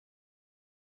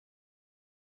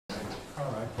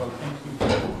All right. Well, thank you for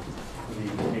the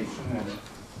invitation, and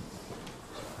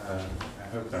I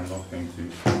hope I'm not going to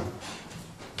make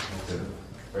a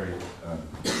very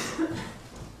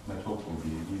my talk will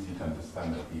be easy to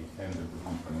understand at the end of the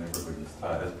week when everybody's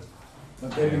tired.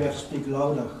 But then you have to speak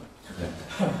louder. Yeah.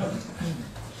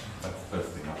 That's the first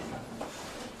thing I'll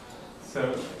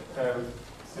say.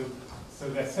 So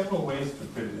there are several ways to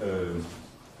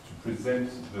present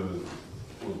the.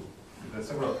 Well, there are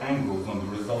several angles on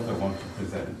the result I want to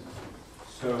present.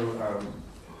 So,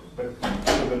 so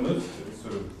the most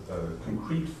sort of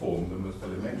concrete form, the most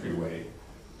elementary way,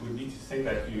 would be to say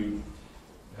that you.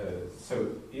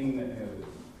 So in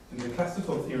the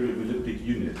classical theory of elliptic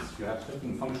units, you have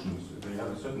certain functions. You have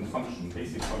a certain function,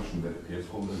 basic function that appears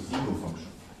called a Siegel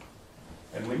function.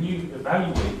 And when you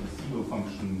evaluate the Siegel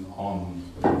function on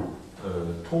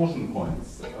torsion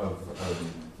points of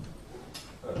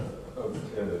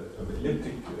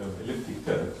elliptic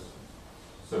curves,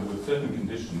 so with certain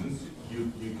conditions,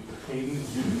 you obtain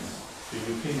units. So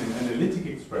you obtain an analytic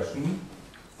expression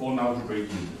for an algebraic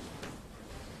unit.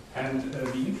 And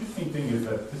the interesting thing is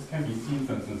that this can be seen,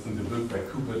 for instance, in the book by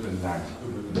Kubert and Lang.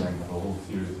 Kubert and Lang have a whole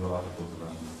series of articles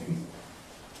around these things.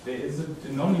 There is a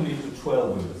denominator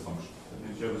 12 in this function. That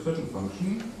means you have a certain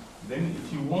function. Then,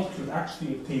 if you want to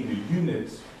actually obtain a unit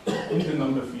in the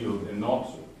number field and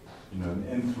not, an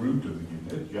nth root of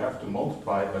the unit, you have to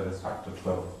multiply it by this factor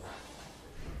 12.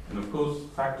 And of course,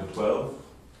 factor 12,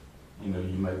 you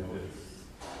might,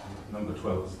 number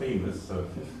 12 is famous, so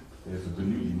there's a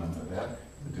Bernoulli number there,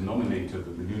 the denominator of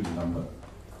the Bernoulli number.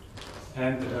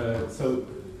 And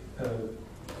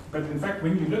but in fact,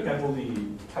 when you look at all the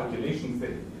calculations,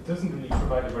 it doesn't really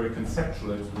provide a very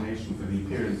conceptual explanation for the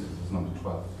appearance of this number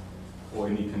 12, or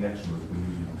any connection with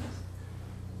Bernoulli numbers.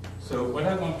 So what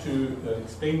I want to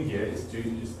explain here is to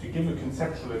give a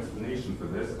conceptual explanation for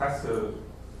this as an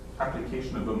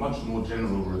application of a much more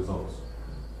general result.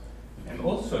 And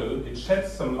also, it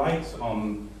sheds some light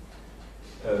on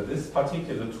this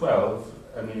particular 12.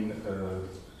 I mean,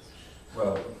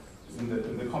 well,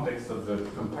 in the context of the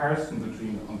comparison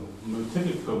between the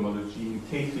motivic cohomology and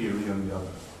K-theory on the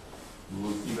other. You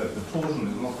will see that the torsion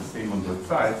is not the same on both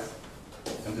sides,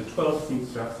 and the 12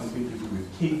 seems to have something to do with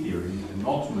K-theory and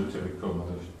not motivic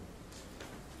cohomology.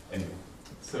 Anyway,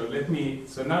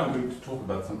 so now I'm going to talk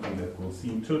about something that will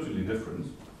seem totally different.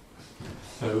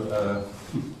 So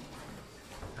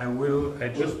I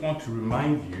just want to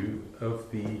remind you of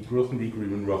the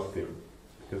Grothendieck-Riemann-Roch theorem,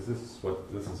 because this is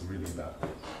what this is really about.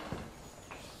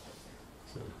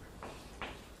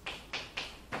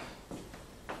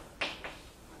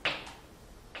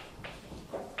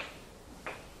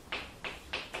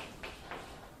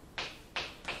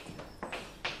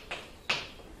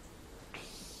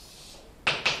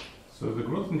 So the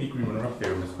Grothendieck-Riemann-Roch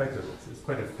theorem is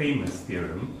quite a famous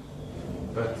theorem,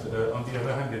 but on the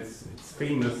other hand, it's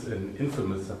famous and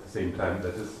infamous at the same time.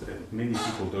 That is, many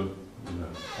people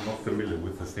are not familiar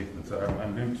with the statement. So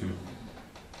I'm going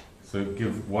to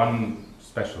give one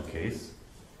special case.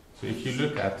 So if you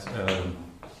look at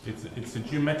it's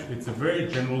a very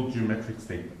general geometric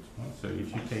statement. Right? So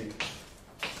if you take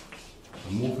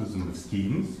a morphism of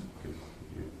schemes.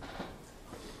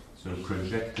 So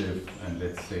projective and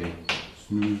let's say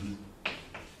smooth,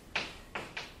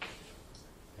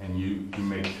 and you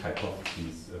make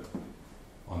hypotheses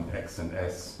on X and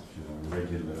S,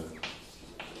 regular,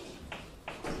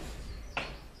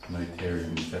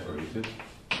 Noetherian separated.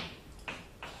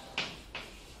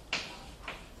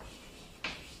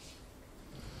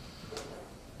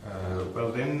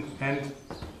 Well then, and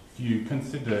you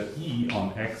consider E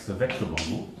on X a vector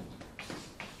bundle.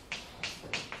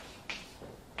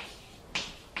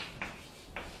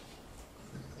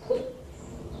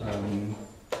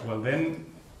 Well then,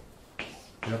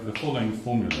 you have the following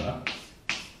formula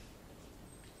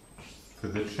for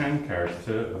the Chern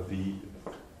character of the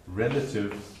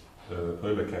relative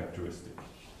Euler characteristic.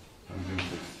 I'm going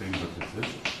to explain what this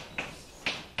is.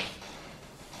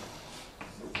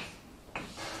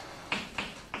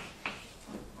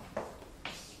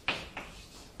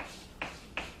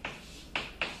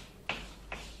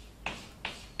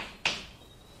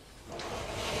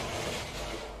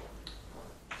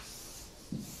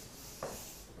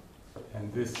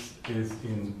 This is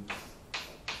in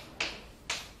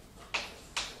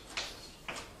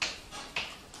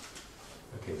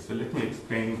okay, so let me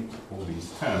explain all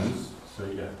these terms. So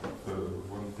yeah, the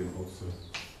one thing also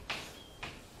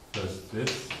first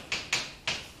this.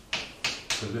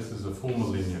 So this is a formal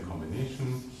linear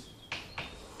combination.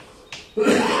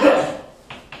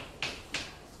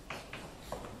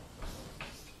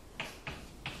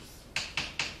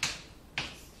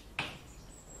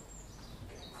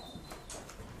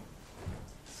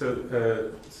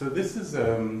 So this is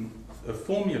a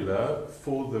formula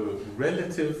for the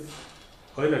relative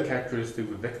Euler characteristic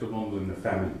of vector bundle in the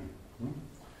family.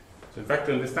 So in fact,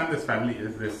 to understand this family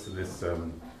is this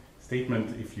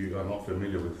statement, if you are not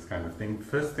familiar with this kind of thing.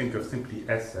 First think of simply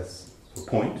S as a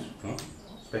point,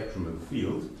 spectrum of the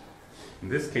field. In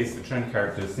this case, the Chern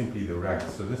character is simply the rank.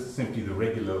 So this is simply the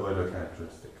regular Euler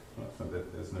characteristic. So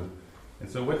that there's no. And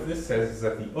so what this says is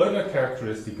that the Euler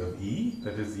characteristic of E,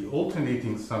 that is the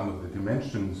alternating sum of the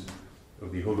dimensions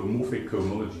of the holomorphic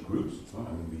cohomology groups,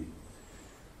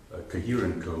 the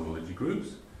coherent cohomology groups,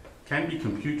 can be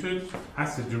computed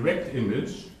as a direct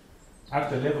image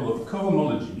at the level of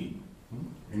cohomology.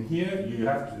 And here you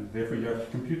have to, therefore you have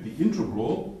to compute the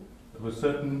integral of a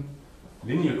certain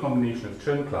linear combination of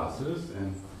Chern classes,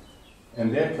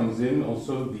 and there comes in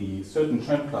also the certain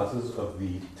Chern classes of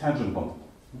the tangent bundle,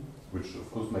 which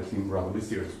of course might seem rather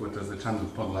mysterious. What does the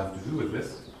tangent bundle have to do with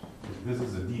this? This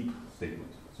is a deep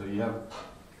statement. So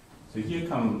here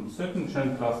come certain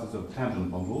Chern classes of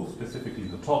tangent bundle, specifically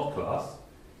the Todd class,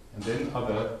 and then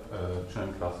other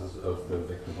Chern classes of the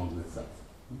vector bundle itself.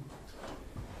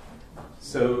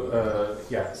 So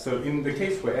so in the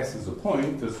case where S is a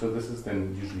point, so this is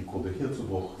then usually called the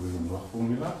Hausdorff-Trimester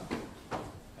formula.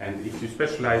 And if you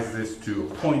specialize this to a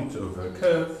point of a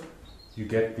curve, you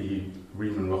get the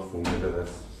Riemann-Roch formula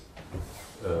that's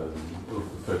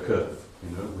for a curve,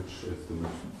 which is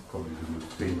probably the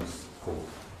most famous form.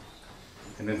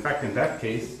 And in fact, in that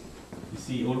case, you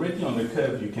see already on the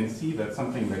curve, you can see that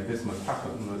something like this must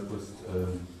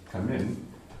come in,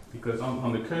 because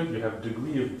on the curve you have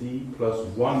degree of d plus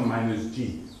 1 minus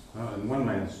g. And 1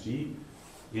 minus g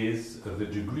is the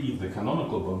degree of the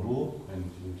canonical bundle, and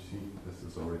you see this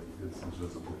is already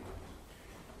visible.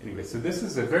 Anyway, so this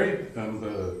is a very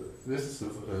this is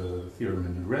a theorem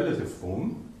in relative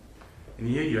form, and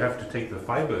here you have to take the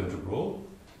fiber integral.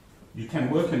 You can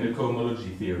work in the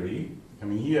cohomology theory. I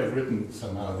mean, here I've written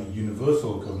somehow the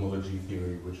universal cohomology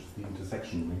theory, which is the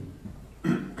intersection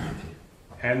ring.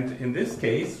 And in this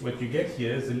case, what you get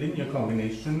here is a linear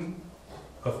combination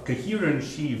of coherent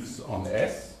sheaves on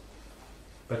S.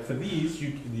 But for these,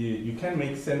 you can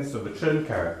make sense of a Chern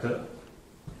character,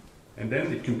 and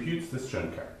then it computes this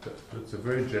Chern character. So it's a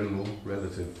very general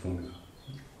relative formula.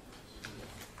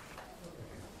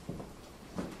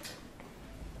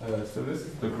 So this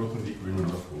is the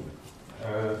Grothendieck-Riemann-Roch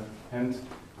formula. And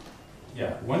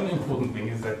yeah, one important thing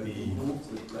is that the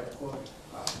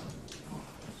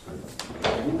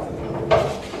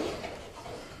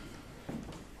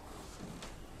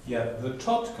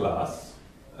Todd class,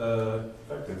 in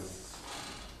fact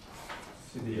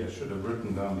I should have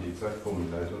written down the exact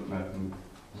formula. I don't know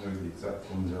the exact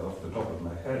formula off the top of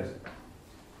my head.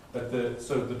 But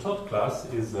so the Todd class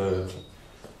is a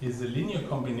linear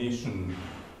combination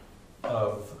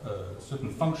of certain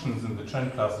functions in the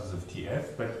Chern classes of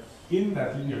TF, but in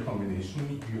that linear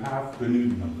combination you have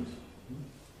Bernoulli numbers.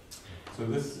 So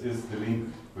this is the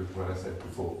link with what I said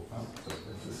before. So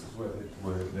this is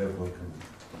where they're welcome.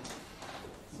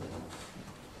 So.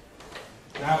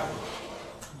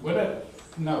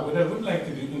 Now, what I would like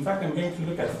to do, in fact, I'm going to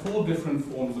look at 4 different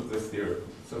forms of this theorem.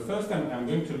 So first I'm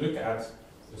going to look at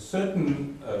a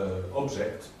certain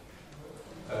object,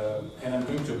 and I'm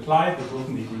going to apply the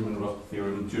Grothendieck-Riemann-Roch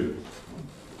theorem to it.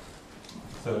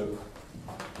 So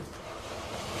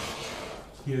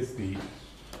here's the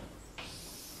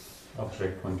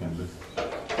object one can look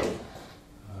at.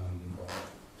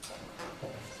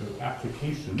 So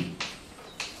application.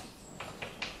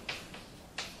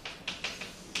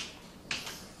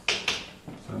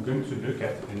 So I'm going to look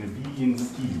at an abelian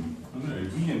scheme. An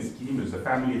abelian scheme is a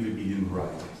family of abelian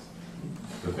varieties.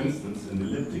 So for instance, an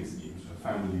elliptic scheme, so a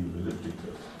family of elliptic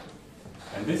curves.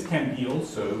 And this can be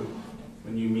also,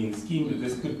 when you mean scheme,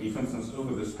 this could be, for instance,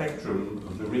 over the spectrum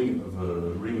of the ring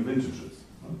of integers.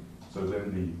 So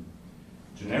then the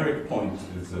generic point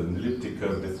is an elliptic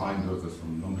curve defined over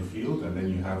some number field, and then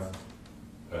you have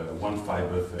one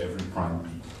fiber for every prime p.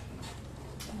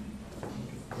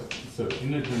 So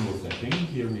in a general setting,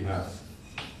 here we have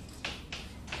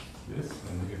this,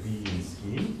 an abelian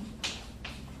scheme.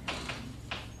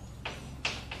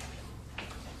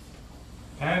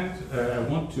 And I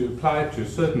want to apply it to a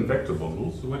certain vector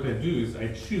bundle. So what I do is I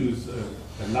choose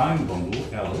a line bundle,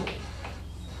 L,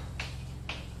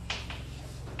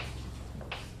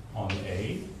 on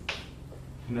A,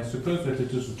 and I suppose that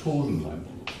it is a torsion line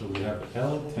bundle. So we have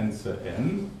L tensor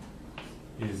N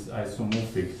is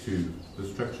isomorphic to the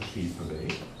structure sheaf of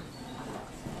A.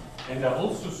 And I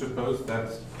also suppose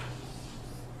that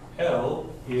L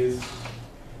is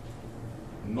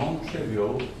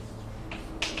non-trivial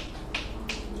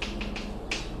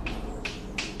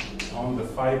on the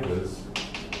fibers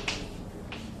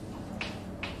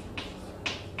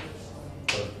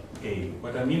of A.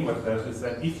 What I mean with that is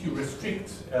that if you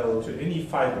restrict L to any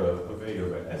fiber of A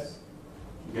over S,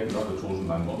 you get another torsion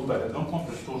line model, but I don't want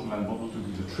this torsion line model to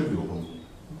be the trivial model.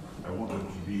 I want it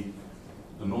to be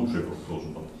the non-trivial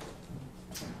torsion model.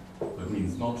 That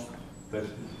means not that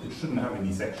it shouldn't have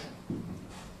any section.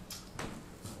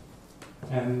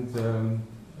 And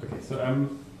okay, so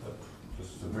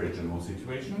this is a very general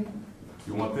situation.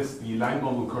 You want this, the line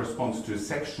model corresponds to a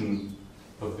section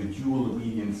of the dual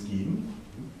abelian scheme.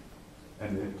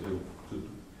 And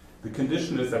the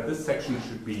condition is that this section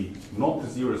should be not the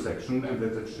zero section and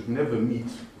that it should never meet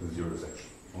the zero section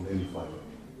on any fiber.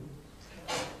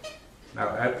 Now,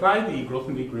 I apply the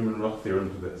Grothendieck-Riemann-Roch theorem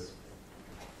to this.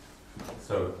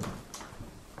 So,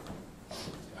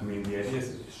 I mean, the idea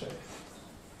is,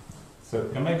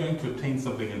 so am I going to obtain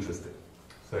something interesting?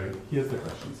 So here's the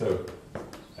question. So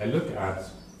I look at,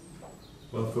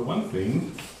 well, for one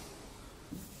thing,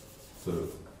 so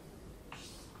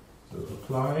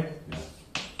apply,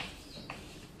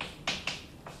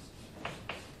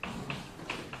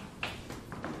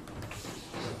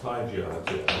 apply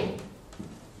GR to L.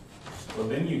 Well,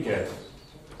 then you get,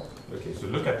 okay, so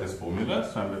look at this formula.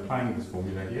 So I'm applying this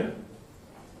formula here.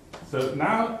 So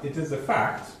now it is a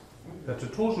fact that a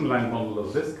torsion line model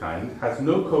of this kind has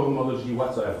no cohomology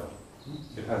whatsoever.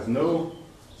 It has no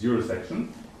zero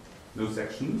section, no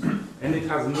sections, and it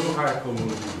has no higher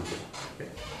cohomology. Okay.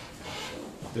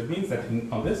 That means that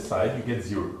on this side you get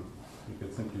zero. You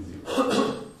get simply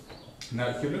zero. Now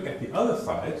if you look at the other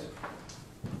side,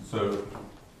 so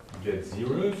you get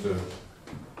zero, so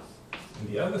on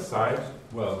the other side,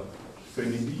 well, so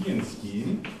in the abelian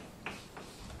scheme,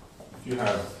 if you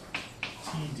have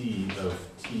TD of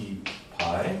T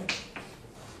pi,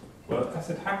 well, as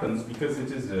it happens, because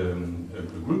it is a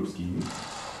group scheme,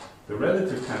 the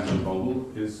relative tangent bundle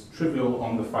is trivial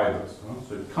on the fibers.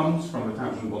 So it comes from a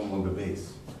tangent bundle on the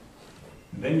base.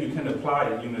 And then you can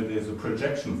apply, there's a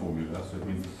projection formula, so it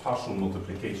means partial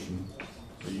multiplication.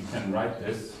 So you can write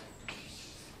this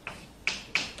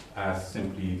as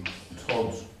simply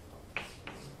Todd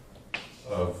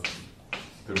of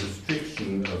the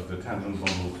restriction of the tangent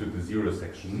bundle to the zero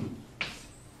section.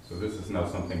 So this is now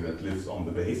something that lives on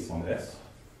the base, on S,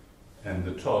 and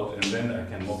the Todd, and then I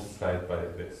can multiply it by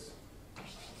this.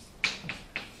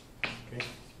 Okay.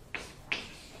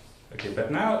 Okay,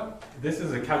 but now this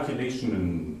is a calculation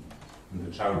in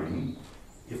the Chow ring.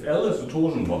 If L is a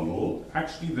torsion bundle,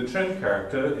 actually the Chern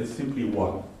character is simply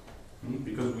 1,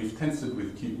 because we've tensed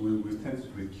with Q. We've tensed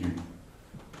with Q.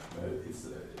 It's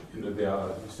they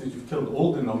are, since you've killed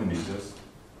all denominators,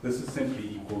 this is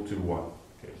simply equal to 1.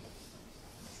 Okay.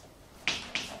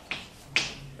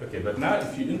 Okay, but now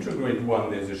if you integrate 1,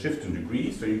 there's a shift in degree,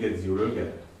 so you get 0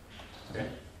 again. Okay.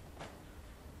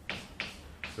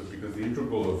 So because the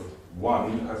integral of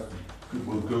 1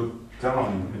 will go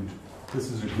down, and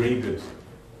this is a graded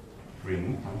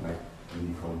ring, like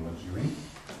any cohomology ring,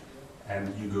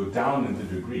 and you go down in the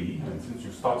degree, and since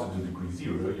you started in degree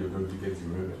 0, you're going to get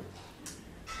 0 again.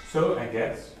 So I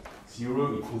get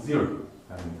 0 equals 0,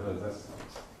 and that's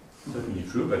certainly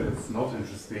true, but it's not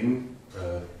interesting.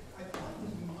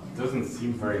 It doesn't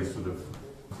seem very sort of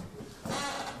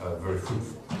very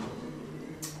fruitful.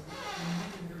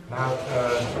 Now,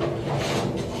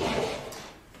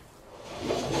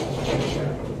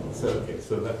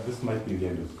 so that this might be the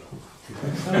end of the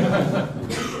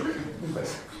but,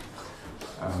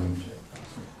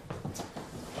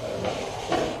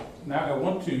 now I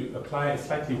want to apply a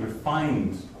slightly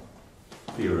refined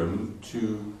theorem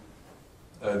to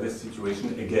this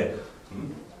situation again.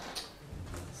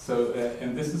 So,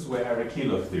 and this is where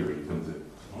Arikhelov theory comes in.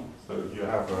 So you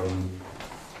have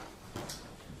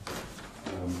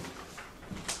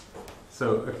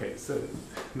so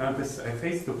now this, I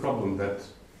face the problem that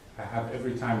I have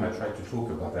every time I try to talk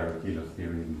about Arikhelov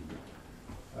theory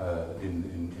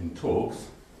in talks,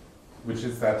 which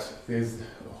is that there's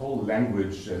a whole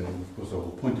language and of course a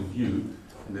whole point of view,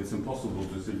 and it's impossible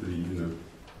to simply,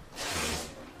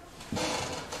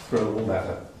 throw all that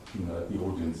at the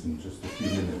audience in just a few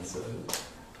minutes.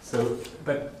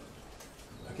 But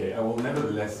okay, I will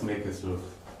nevertheless make a sort of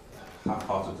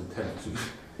half-hearted attempt to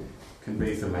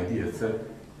convey some ideas.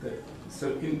 So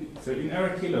in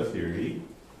Arikhelov theory,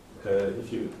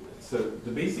 so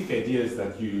the basic idea is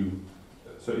that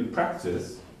so in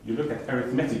practice, you look at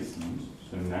arithmetic schemes,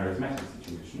 so in an arithmetic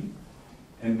situation,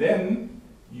 and then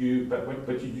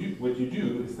what you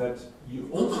do is that you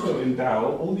also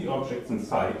endow all the objects in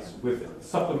sight with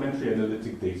supplementary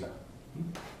analytic data.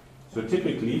 So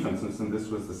typically, for instance, and this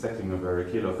was the setting of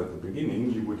Arikhelov at the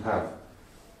beginning, you would have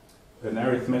an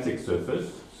arithmetic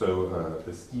surface, so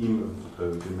a scheme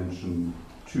of dimension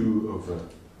 2 over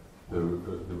the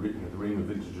ring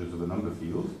of integers of a number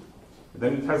field.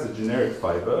 Then it has a generic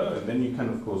fiber, and then you can,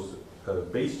 of course,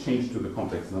 base change to the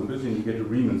complex numbers, and you get a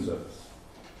Riemann surface.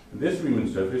 And this Riemann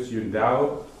surface you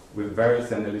endow with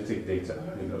various analytic data,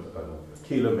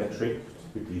 Kähler metric,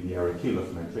 typically the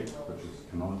Arikhelov metric, which is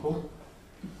canonical.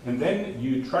 And then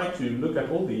you try to look at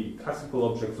all the classical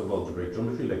objects of algebraic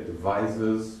geometry, like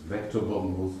divisors, vector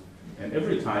bundles, and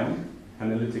every time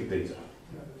analytic data.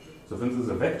 So for instance,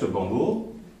 a vector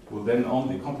bundle will then on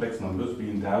the complex numbers be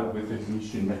endowed with a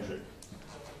Hermitian metric.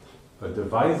 A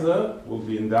divisor will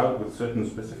be endowed with certain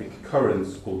specific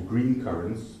currents called green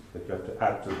currents that you have to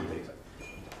add to the data.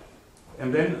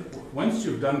 And then once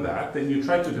you've done that, then you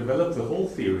try to develop the whole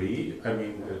theory,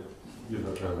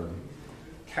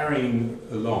 carrying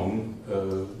along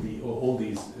all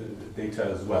these data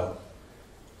as well.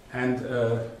 And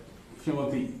if you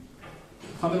want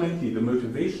fundamentally the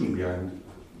motivation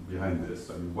behind this,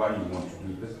 why you want to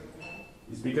do this,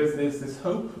 is because there's this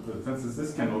hope, for instance,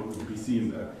 this can also be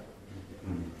seen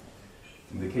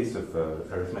in the case of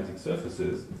arithmetic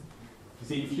surfaces. You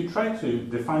see, if you try to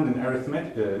define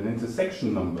an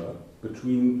intersection number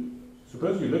between,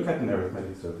 suppose you look at an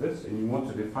arithmetic surface and you want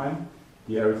to define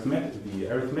the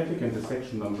arithmetic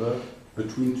intersection number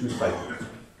between two cycles.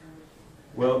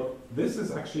 Well, this is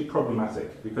actually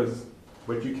problematic, because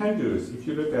what you can do is, if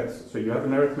you look at, so you have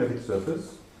an arithmetic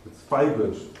surface, it's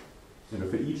fibered,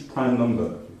 for each prime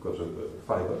number, you've got a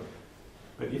fiber.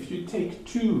 But if you take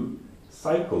two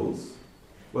cycles,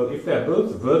 well, if they're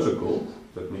both vertical,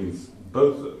 that means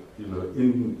both,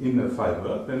 in a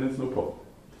fiber, then it's no problem.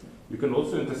 You can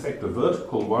also intersect the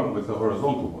vertical one with the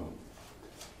horizontal one.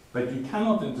 But you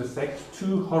cannot intersect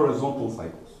two horizontal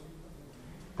cycles.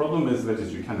 Problem is that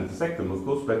you can intersect them, of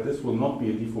course, but this will not be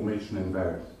a deformation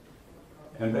invariant.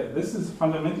 And this is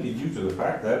fundamentally due to the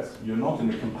fact that you're not in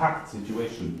a compact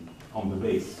situation on the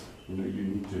base. You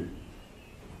need to.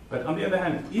 But on the other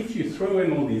hand, if you throw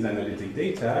in all these analytic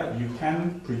data, you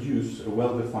can produce a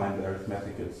well-defined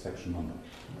arithmetic intersection number.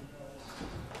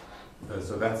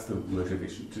 So that's the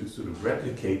motivation, to sort of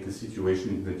replicate the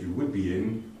situation that you would be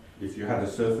in if you had a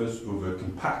surface over a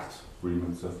compact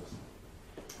Riemann surface.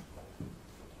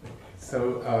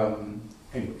 So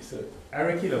anyway, so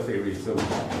Arikhelov theory. So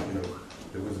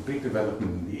there was a big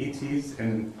development in the 80s,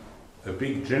 and a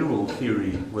big general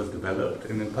theory was developed,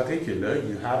 and in particular,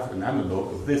 you have an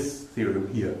analog of this theorem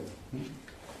here.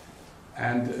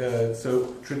 And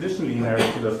so traditionally in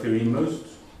Arikhelov theory, most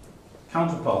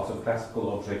counterparts of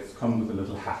classical objects come with a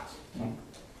little hat.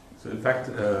 So in fact,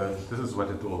 this is what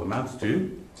it all amounts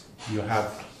to. You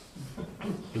have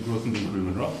the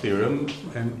Grothendieck-Riemann-Roch theorem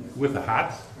and with a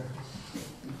hat.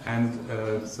 And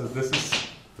so this is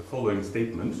the following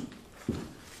statement.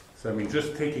 So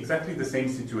just take exactly the same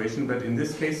situation, but in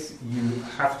this case you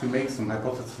have to make some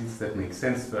hypotheses that make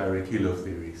sense for Arikhelov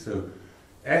theory. So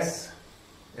S,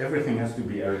 everything has to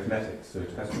be arithmetic, so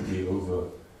it has to be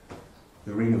over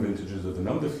the ring of integers of the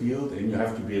number field, and you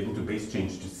have to be able to base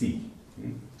change to C.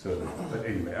 So, but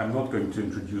anyway, I'm not going to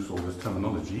introduce all this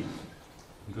terminology.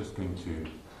 I'm just going to.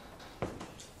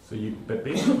 But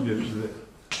basically the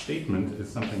statement is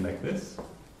something like this.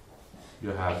 You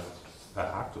have a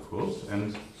hat, of course,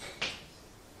 and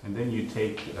then you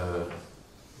take,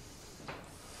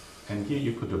 and here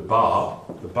you put a bar.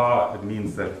 The bar, it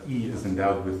means that E is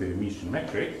endowed with the Hermitian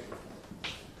metric,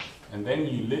 and then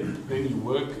you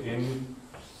work in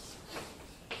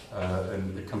a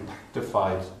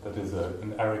compactified, that is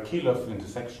an Arikhelov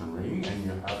intersection ring, and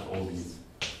you have all these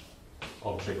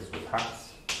objects with hats.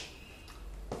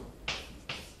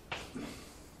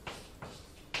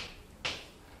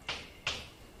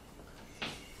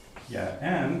 Yeah,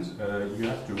 and you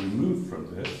have to remove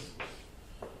from this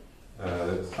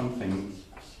something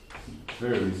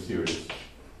very serious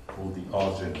called the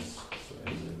argens. So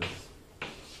anyway, this.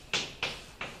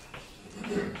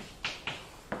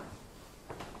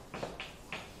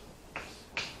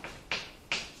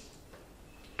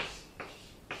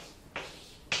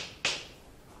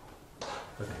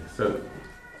 Okay, so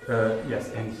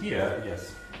yes, and here,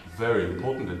 yes, very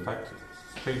important. In fact,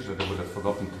 it's strange that I would have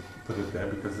forgotten to put it there,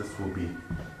 because this will be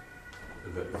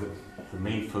the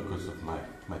main focus of my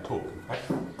talk. In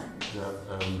fact,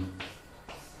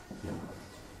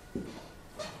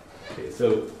 okay,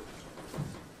 so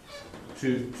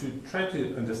to try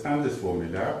to understand this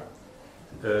formula,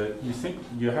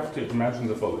 you have to imagine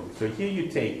the following. So here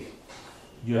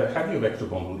you have your vector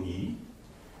bundle E,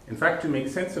 In fact, to make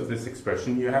sense of this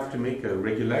expression, you have to make a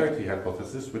regularity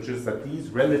hypothesis, which is that these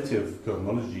relative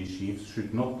cohomology sheaves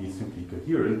should not be simply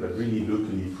coherent, but really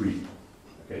locally free.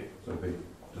 Okay, so they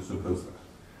suppose that.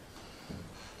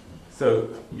 So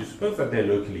you suppose that they're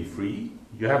locally free.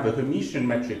 You have a Hermitian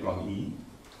metric on E.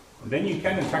 And then you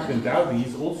can, in fact, endow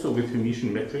these also with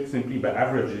Hermitian metric simply by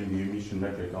averaging the Hermitian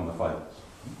metric on the fibers.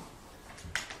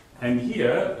 And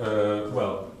here,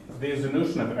 well, there's a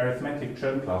notion of arithmetic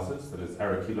Chern classes, that is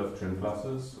Arrow-Kirchhoff Chern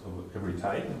classes of every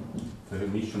type, the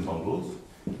Hermitian bundles,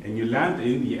 and you land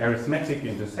in the arithmetic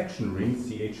intersection ring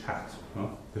CH hat,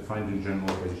 defined in general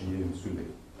by Gillet and Soulé.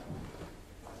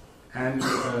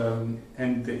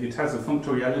 And it has a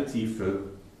functoriality for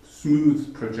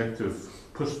smooth projective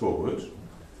push forward,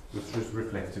 which is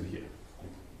reflected here.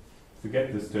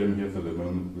 Forget this term here for the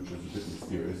moment, which is a bit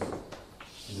mysterious,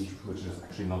 which is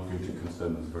actually not going to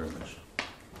concern us very much.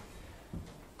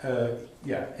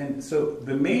 Yeah, and so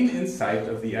the main insight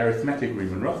of the arithmetic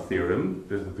Riemann-Roch theorem,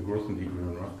 the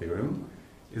Grothendieck-Riemann-Roch theorem,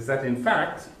 is that in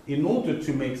fact, in order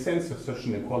to make sense of such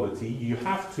an equality, you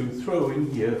have to throw in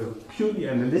here a purely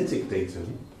analytic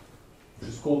datum,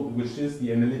 which is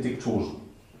the analytic torsion.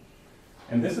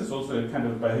 And this is also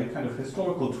by a kind of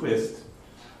historical twist.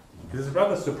 It is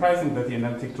rather surprising that the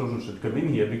analytic torsion should come in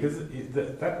here, because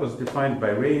that was defined by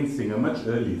Ray and Singer much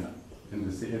earlier, at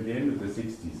the end of the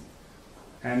 60s.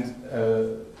 And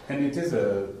it is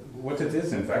what it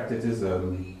is, in fact, it is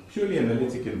a purely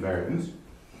analytic invariant,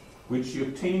 which you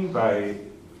obtain by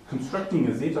constructing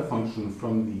a zeta function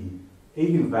from the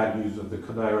eigenvalues of the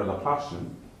Kodaira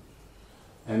Laplacian,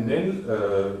 and then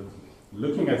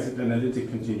looking at its analytic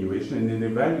continuation and then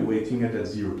evaluating it at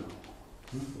zero.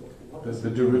 That's the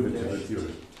derivative of zero.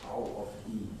 Out of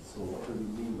E. So what do you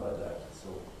mean by that? So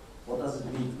what does it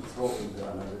mean to throw in the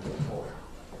analytic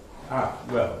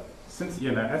torsion? Well, since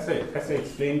as I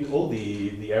explained, all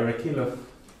the Arrow-Kirchhoff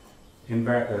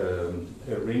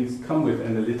rings come with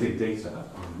analytic data,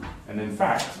 and in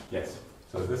fact, yes.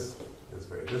 So this.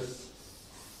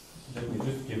 Let me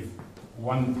just give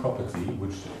one property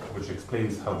which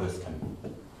explains how this can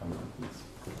come from this.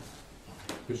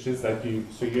 Which is that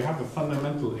you have a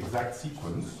fundamental exact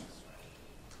sequence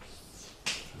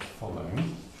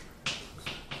following.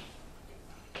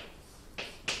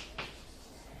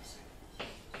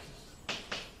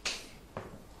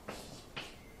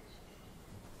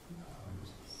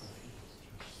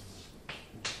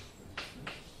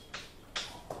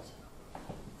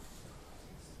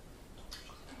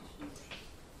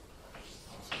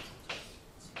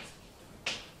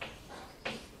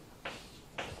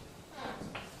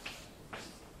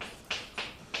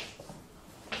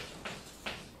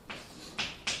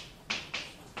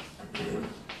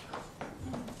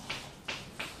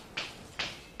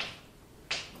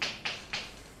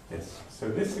 So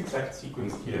this exact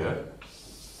sequence here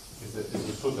is a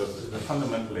sort of the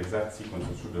fundamental exact sequence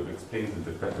which sort of explains a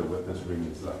bit better what this ring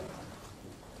is like.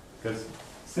 Because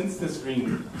since this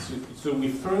ring, so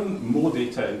we've thrown more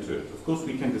data into it. Of course,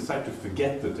 we can decide to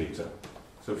forget the data.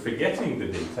 So forgetting the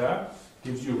data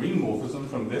gives you ring morphism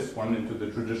from this one into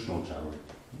the traditional Chern ring.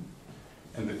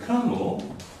 And the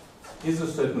kernel is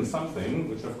a certain something,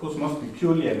 which of course must be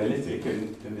purely analytic,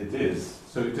 and it is.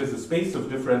 So it is a space of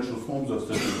differential forms of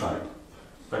certain type.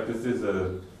 In fact,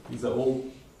 these are all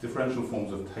differential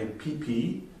forms of type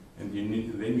PP, and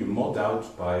then you mod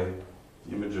out by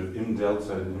the image of im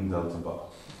delta and im delta bar.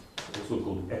 Also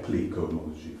called Epley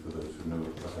cohomology, for those who know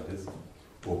what that is,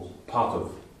 or part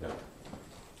of, yeah.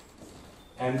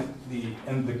 And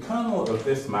the kernel of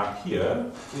this map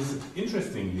here is,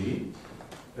 interestingly,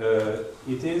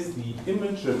 it is the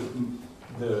image of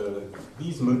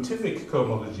these motivic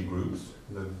cohomology groups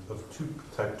of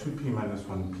type 2p minus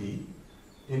 1p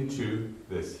into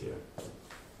this here.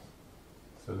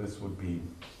 So this would be,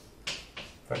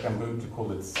 in fact, I'm going to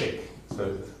call it SIC.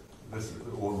 So this,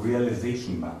 or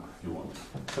realization map, if you want.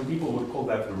 Some people would call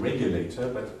that a regulator,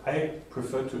 but I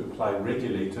prefer to apply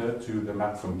regulator to the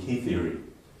map from K-theory.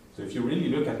 So if you really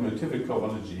look at motivic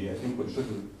cohomology, I think we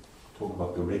shouldn't talk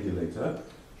about the regulator,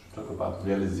 we should talk about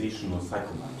realization or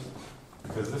cycle maps.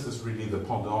 Because this is really the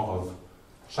pendant of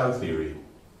Chow theory.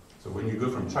 So when you go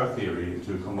from Chow theory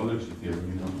to cohomology theory,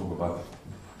 you don't talk about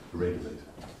the regulator.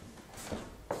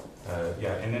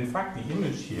 Yeah, and in fact, the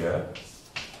image here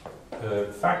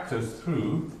factors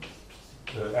through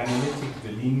analytic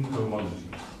Deligne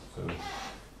cohomology. So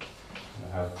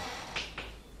I have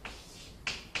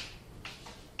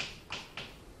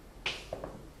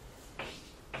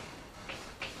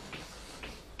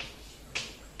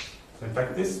in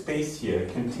fact, this space here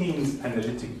contains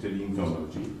analytic Deligne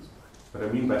cohomology. What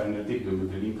I mean by analytic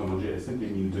Deligne cohomology, I simply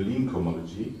mean Deligne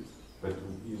cohomology, but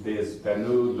there are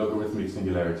no logarithmic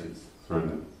singularities thrown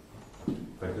in.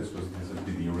 In fact, this would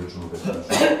be the original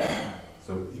definition.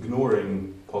 So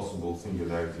ignoring possible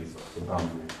singularities of the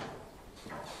boundary.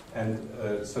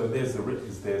 And so there's a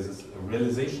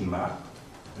realization map,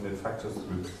 and it factors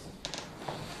through this.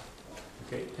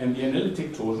 Okay, and the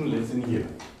analytic torsion lives in here.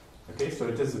 Okay, so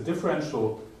it is a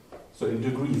differential. So in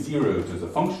degree 0, it is a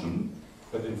function,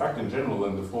 but in fact, in general,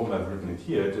 in the form I've written it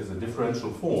here, it is a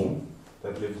differential form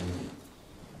that lives in here.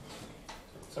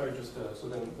 Sorry, just so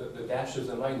then the dash is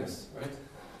a minus, right?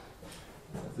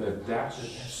 The dash.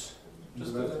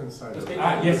 Just the left-hand side.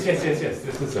 Yes.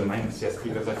 This is a minus, yes,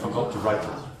 because I forgot to write it.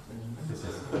 This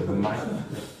is the minus.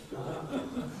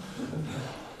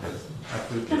 Yes,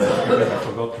 absolutely. Because I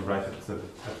forgot to write it. So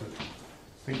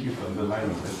thank you for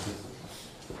underlining this.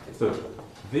 So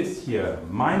this here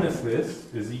minus this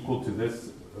is equal to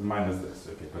this minus this.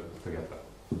 Okay, but forget that.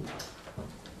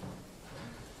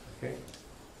 Okay,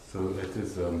 so it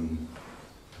is.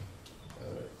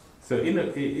 So in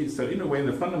a way,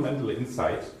 the fundamental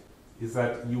insight is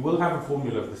that you will have a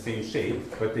formula of the same shape,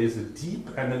 but there's a deep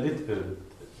analytical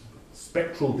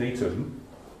spectral datum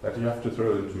that you have to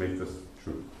throw in to make this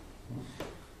true.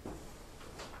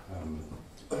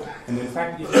 And in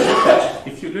fact,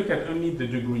 if you look at only the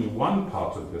degree 1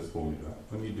 part of this formula,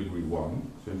 only degree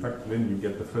 1, so in fact then you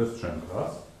get the first Chern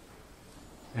class,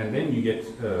 and then you get,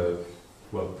 a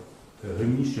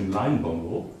Hermitian line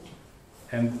bundle.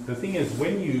 And the thing is,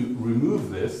 when you remove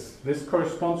this, this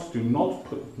corresponds to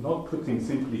not putting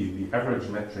simply the average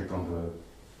metric on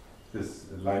this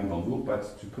line bundle,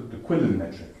 but to put the Quillen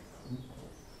metric.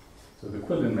 So the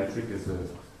Quillen metric is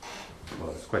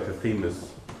it's quite a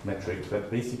famous metric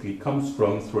that basically comes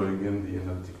from throwing in the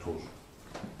analytic torsion.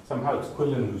 Somehow it's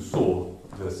Quillen who saw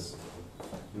this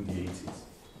in the 80s.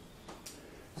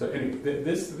 So anyway,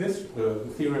 this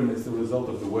theorem is the result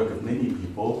of the work of many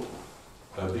people,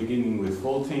 beginning with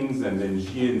Faltings and then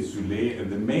Gillet and Soulé, and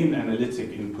the main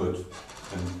analytic input,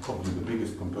 and probably the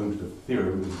biggest component of the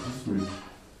theorem, is Bismut.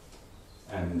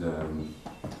 And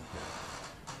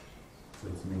so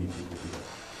it's many people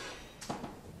here.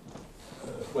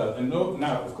 Well, and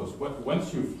now, of course,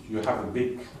 once you have a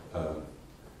big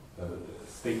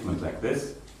statement like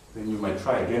this, then you might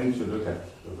try again to look at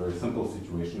a very simple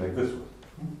situation like this one.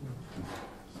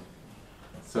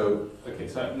 So, okay,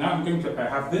 so now I'm going to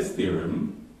have this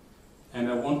theorem, and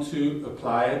I want to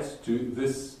apply it to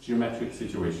this geometric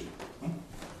situation.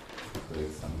 So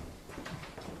it's,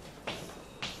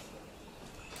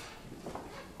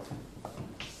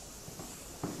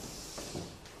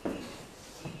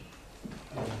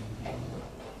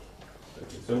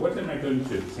 so what am I going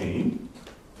to obtain?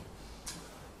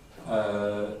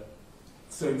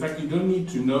 So in fact, you don't need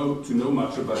to know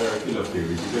much about Arachidov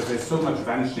theory, because there's so much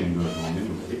vanishing going on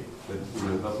anyway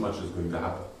that not much is going to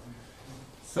happen.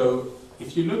 So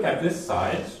if you look at this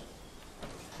side,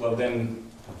 well then,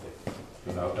 okay,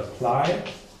 so now apply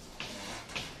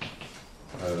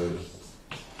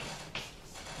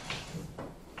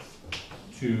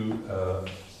to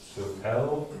so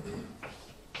L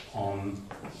on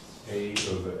A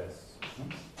over S.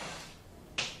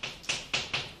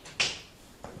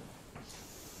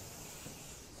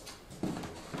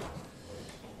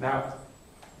 Now,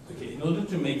 okay, in order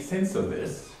to make sense of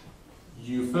this,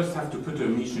 you first have to put a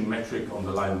Hermitian metric on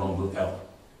the line bundle L.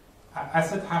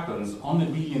 As it happens, on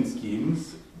abelian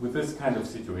schemes, with this kind of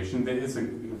situation, there is a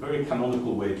very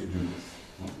canonical way to do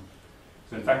this.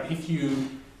 So in fact, if you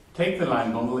take the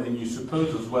line bundle and you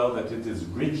suppose as well that it is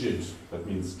rigid, that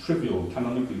means trivial,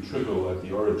 canonically trivial at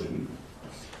the origin,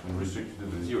 and restricted to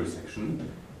the zero section,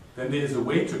 then there is a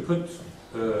way to put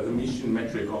a Hermitian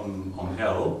metric on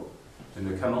L in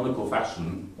a canonical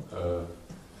fashion,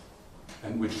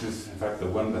 and which is in fact the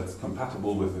one that's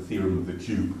compatible with the theorem of the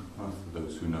cube, for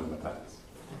those who know what that is.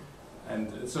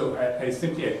 And so I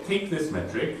simply take this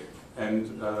metric,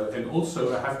 and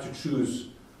also I have to choose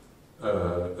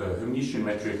a Hermitian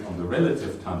metric on the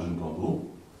relative tangent bundle.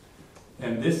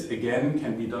 And this again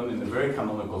can be done in a very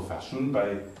canonical fashion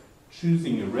by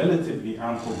choosing a relatively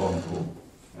ample bundle,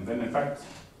 and then in fact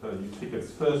you take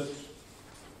its first.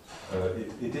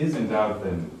 It is endowed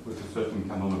then with a certain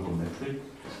canonical metric,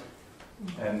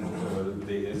 and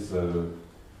there is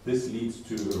this leads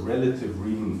to a relative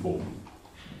Riemann form,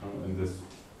 and this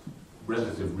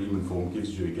relative Riemann form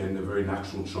gives you again a very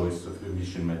natural choice of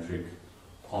Hermitian metric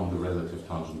on the relative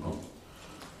tangent bundle.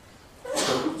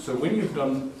 So when you've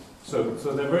done so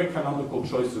there are very canonical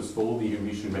choices for all the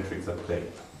Hermitian metrics at play.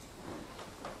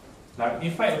 Now,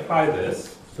 if I apply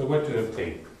this, so what to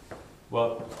obtain?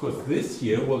 Well, of course, this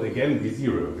here will again be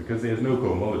 0 because there's no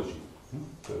cohomology.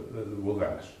 So it will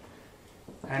vanish.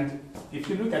 And if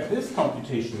you look at this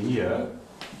computation here,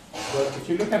 well, if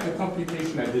you look at the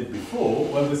computation I did before,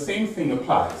 well, the same thing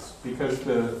applies, because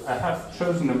I have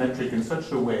chosen a metric in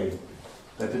such a way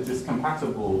that it is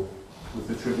compatible with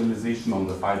the trivialization on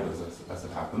the fibers as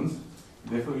it happens.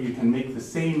 Therefore, you can make the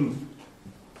same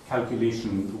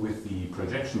calculation with the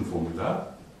projection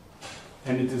formula.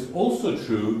 And it is also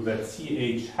true that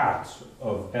CH hat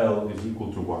of L is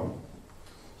equal to 1.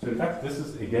 So in fact, this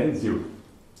is again 0.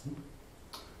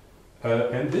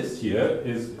 And this here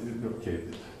is, okay,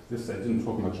 this I didn't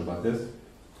talk much about this,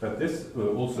 but this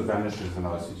also vanishes in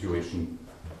our situation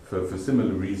for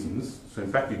similar reasons. So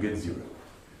in fact, you get 0. So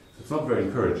it's not very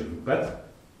encouraging.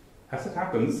 But as it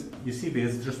happens, you see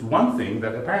there's just one thing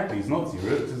that apparently is not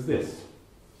 0, it is this.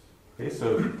 Okay,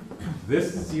 so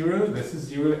this is 0,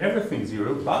 everything's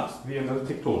 0, but the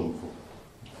analytic torsion form.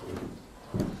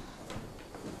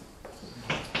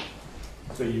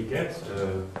 So you get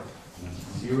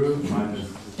 0 minus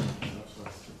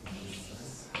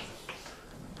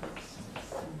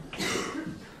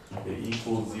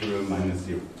equals 0 minus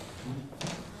 0.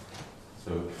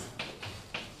 So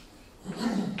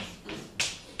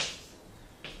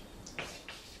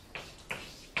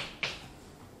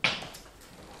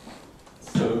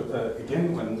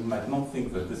again, one might not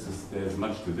think that there's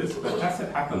much to this, but as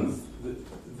it happens,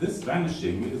 this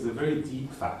vanishing is a very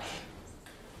deep fact.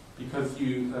 Because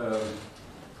you,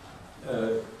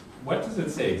 what does it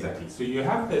say exactly? So you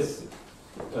have this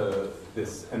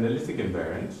analytic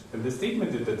invariant, and the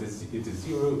statement is that it is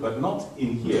 0, but not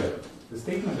in here. The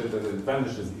statement is that it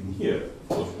vanishes in here.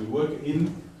 Of course, we work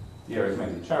in the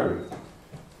arithmetic chariot.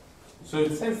 So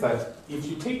it says that if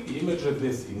you take the image of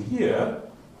this in here,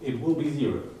 it will be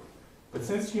 0. But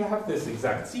since you have this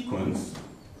exact sequence,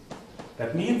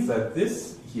 that means that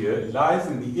this here lies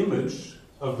in the image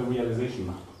of the realization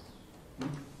map.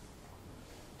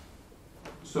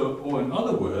 So, or in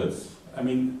other words, I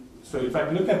mean, so if I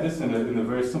look at this in a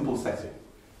very simple setting,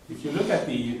 if you look at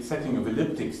the setting of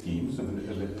elliptic schemes, of an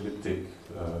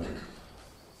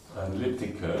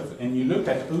elliptic curve, and you look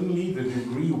at only the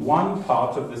degree 1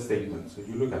 part of the statement, so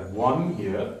you look at 1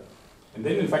 here, and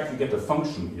then in fact you get a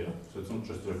function here, so it's not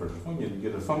just a differential formula, you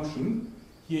get a function.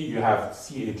 Here you have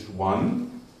CH1,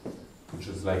 which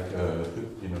is like,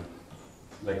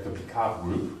 like the Picard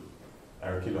group,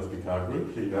 Arikilov-Picard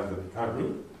group. Here you have the Picard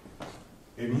group.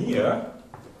 And here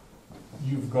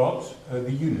you've got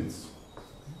the units.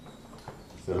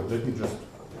 So let me just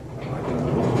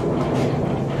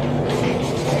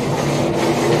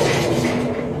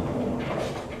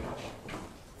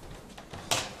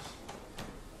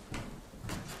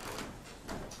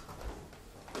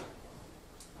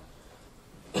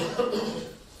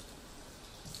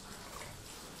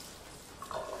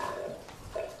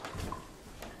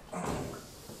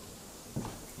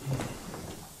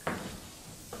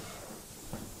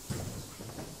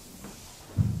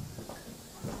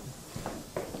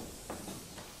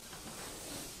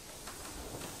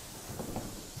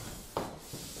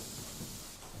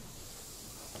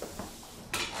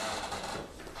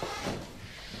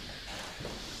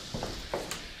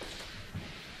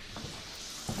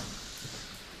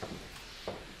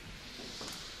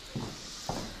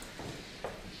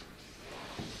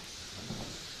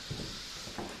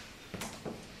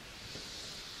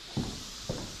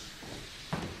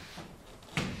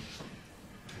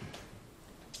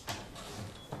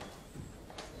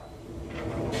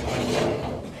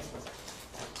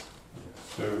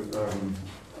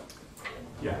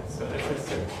so as I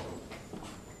said,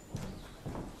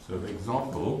 so the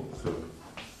example,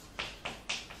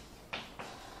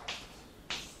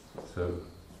 so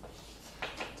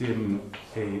dim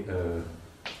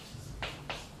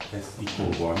s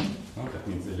equal 1, that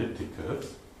means elliptic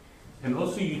curves, and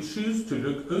also you choose to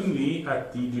look only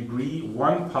at the degree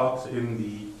 1 part in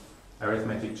the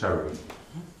arithmetic chariot.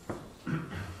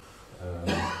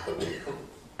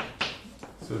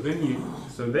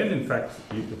 So then in fact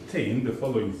you obtain the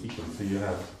following sequence. So you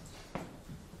have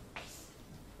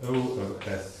O of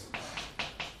S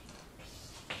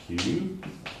Q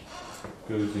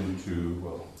goes into,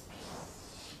 well,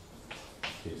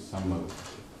 okay, some of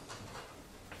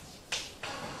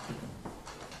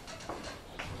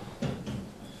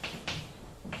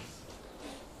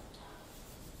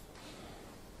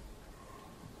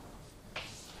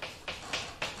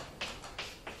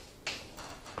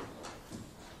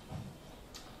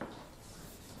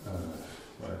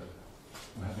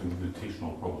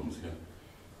problems here,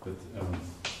 but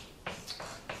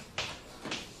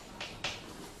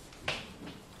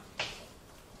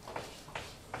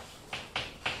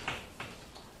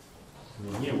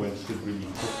here one should really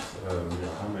put,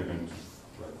 how am I going to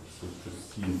write this? So it's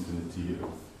just C infinity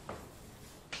of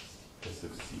S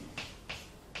of C.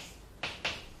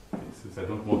 Okay, since I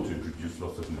don't want to introduce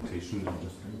lots of notation, I'm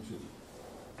just going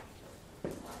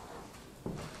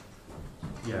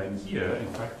to. Yeah, and here,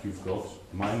 in fact, you've got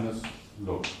minus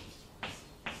log.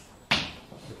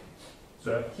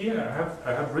 So here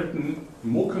I have written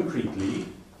more concretely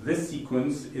this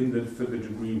sequence for the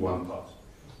degree 1 part.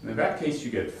 And in that case,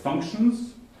 you get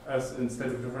functions as instead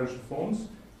of differential forms.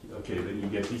 Okay, then you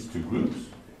get these two groups.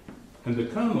 And the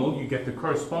kernel, you get the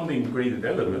corresponding graded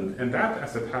element, and that,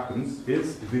 as it happens,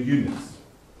 is the units.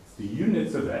 It's the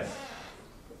units of S,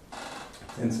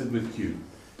 tensor with Q.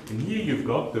 And here you've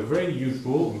got the very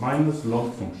usual minus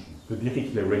log function, the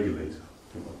Dirichlet regulator.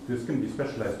 This can be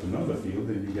specialized to number field,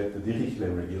 and you get the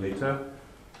Dirichlet regulator.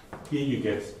 Here you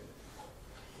get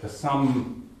a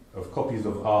sum of copies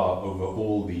of R over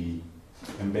all the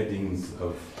embeddings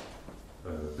of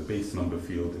the base number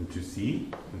field into C.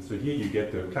 And so here you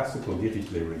get the classical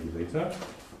Dirichlet regulator.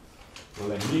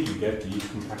 Well, and here you get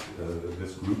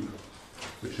this group,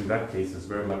 which in that case is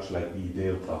very much like the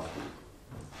ideal class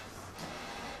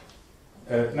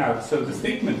group. Now, so the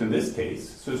statement in this case,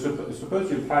 so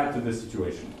suppose you apply it to this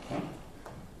situation.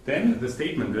 Then the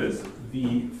statement is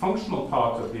the functional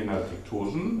part of the analytic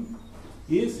torsion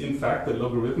is in fact the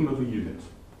logarithm of a unit.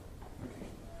 Okay.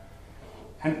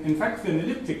 And in fact, the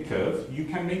analytic curve, you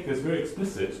can make this very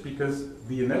explicit because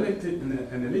the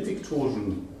analytic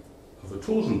torsion of a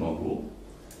torsion model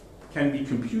can be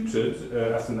computed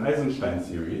as an Eisenstein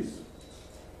series.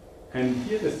 And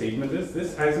here the statement is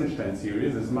this Eisenstein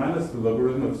series is minus the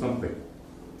logarithm of something.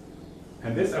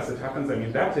 And this, as it happens, I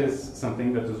mean, that is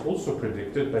something that is also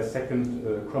predicted by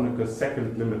Kroneker's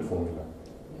second limit formula.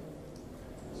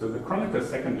 So the Kroneker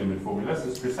second limit formula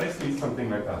is precisely something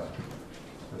like that.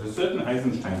 That a certain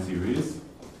Eisenstein series,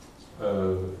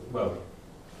 what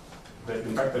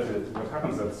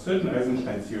happens is that a certain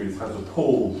Eisenstein series has a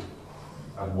pole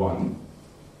at 1,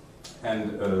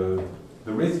 and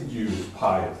the residue is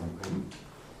pi at something,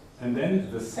 and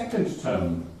then the second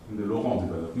term in the Laurent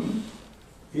development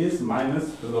is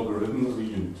minus the logarithm of a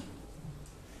unit.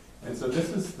 And so this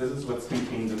is what's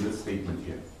contained in this statement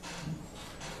here.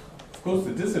 Of course,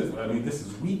 this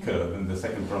is weaker than the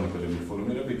second Kroneker limit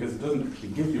formula because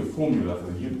it gives you a formula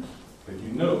for the unit, but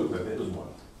you know that there is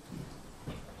one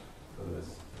for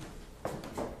this.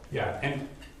 Yeah, and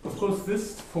of course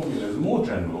this formula is more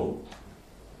general.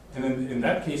 And in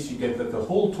that case, you get that the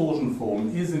whole torsion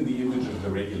form is in the image of the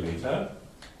regulator,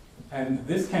 and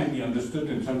this can be understood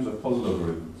in terms of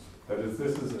polylogarithms. That is,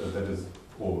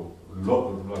 pole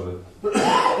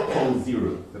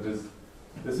zero. That is,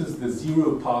 this is the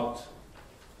zero part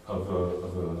of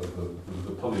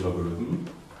the polylogarithm,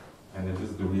 and it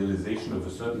is the realization of a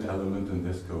certain element in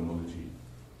this cohomology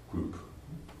group.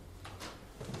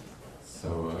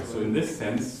 So in this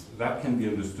sense, that can be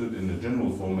understood in a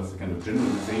general form as a kind of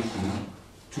generalization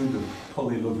to the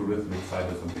polylogarithmic side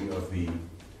or something of the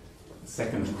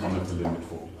second Kroneker limit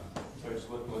formula. Sorry, so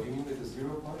what do you mean with the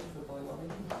zero part of the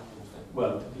polylogarithm?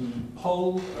 Well, the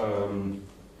pole,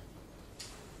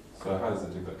 so how is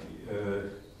it exactly?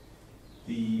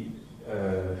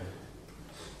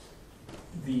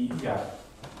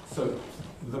 So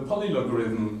the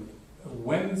polylogarithm,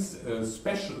 when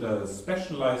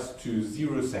specialized to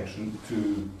zero section,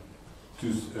 to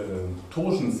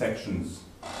torsion sections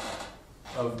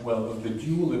of the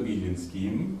dual abelian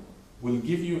scheme, will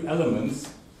give you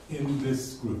elements in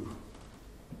this group.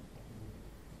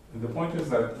 And the point is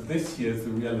that this here is the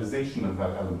realization of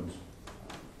that element.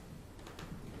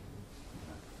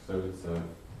 So it's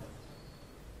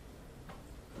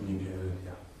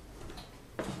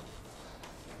yeah.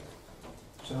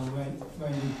 So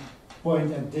when you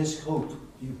point at this group,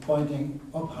 you're pointing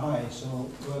up high, so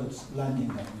where it's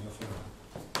landing on your finger.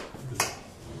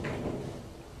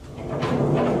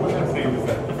 What I'm saying is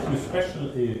that if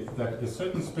you that a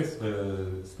certain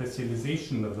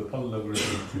specialization of the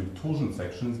polylogarithm to torsion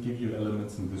sections give you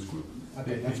elements in this group.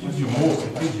 Okay, It gives you more.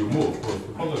 Of course,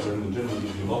 the polylogarithm in general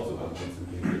gives you lots of elements in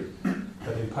here.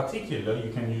 But in particular,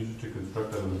 you can use it to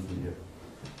construct elements in here.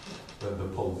 The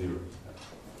pole zero.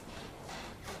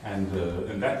 And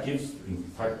that gives, in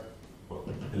fact,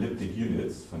 elliptic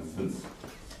units, for instance.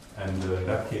 And in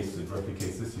that case, it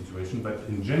replicates this situation. But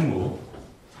in general,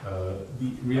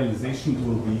 the realization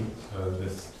will be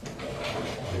this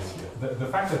here. The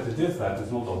fact that it is that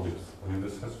is not obvious. I mean,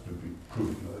 this has to be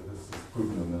proven. This is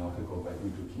proven in an article by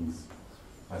Udo Kings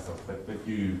myself. But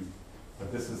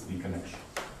this is the connection.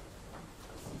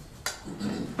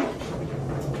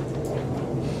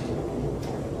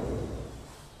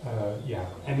 Yeah,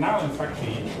 and now in fact the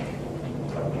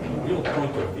real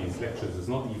point of these lectures is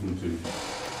not even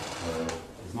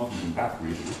that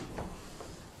really,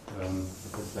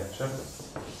 this lecture,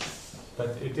 but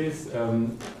it is,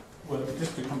 well,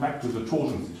 just to come back to the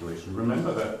torsion situation.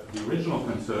 Remember that the original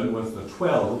concern was the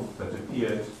 12 that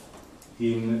appeared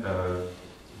in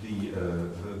the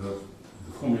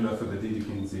formula for the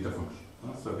Dedekind zeta function.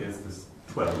 So there's this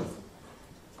 12.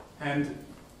 And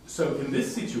so in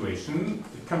this situation,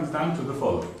 it comes down to the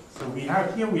following. So we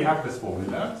have this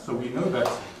formula. So we know that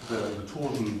the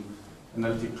torsion,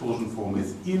 analytic torsion form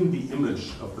is in the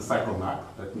image of the cycle map.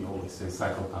 Let me always say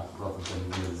cycle map rather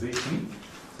than realization.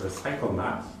 So cycle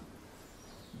map.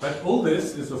 But all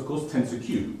this is, of course, tensor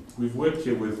Q. We've worked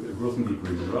here with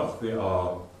Grothendieck-Riemann-Roch. There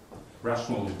are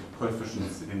rational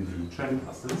coefficients in the Chern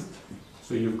classes.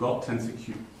 So you've got tensor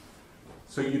Q.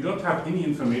 So you don't have any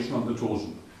information on the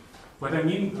torsion. What I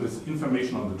mean with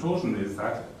information on the torsion is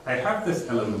that I have this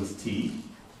element t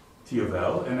of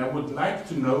L, and I would like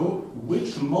to know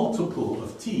which multiple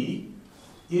of t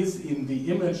is in the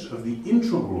image of the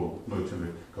integral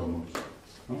motivic commutator.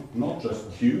 Not just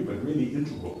Q, but really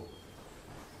integral.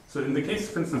 So in the case,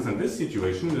 for instance, in this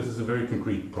situation, this is a very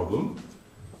concrete problem.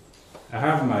 I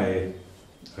have my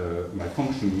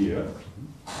function here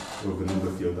over the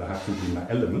number field. I have to be my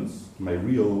elements, my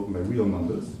real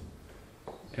numbers,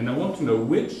 and I want to know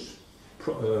which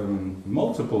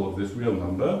multiple of this real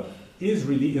number is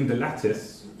really in the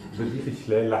lattice, the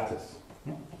Dirichlet lattice.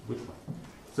 Which one?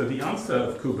 So the answer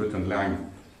of Kubert and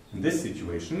Lang in this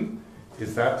situation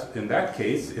is that in that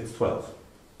case it's 12.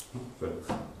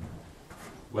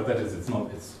 Well, that is, it's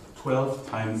 12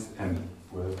 times n,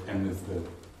 where n is the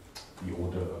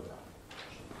order of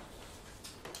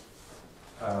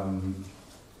that.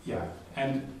 Yeah,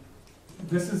 and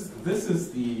this is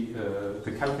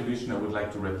the calculation I would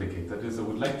like to replicate. That is, I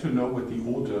would like to know what the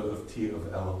order of T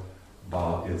of L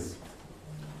bar is.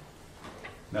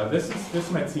 Now this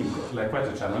might seem like quite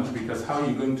a challenge, because how are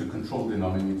you going to control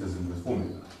denominators in this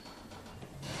formula?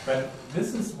 But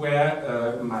this is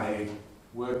where my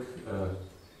work,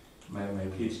 my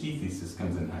PhD thesis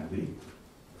comes in handy.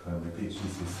 My PhD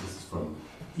thesis is from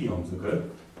eons ago.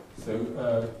 So,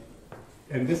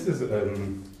 and this is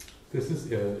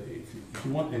if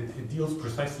you want, it deals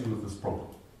precisely with this problem.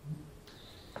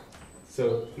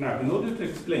 So now, in order to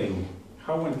explain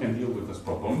how one can deal with this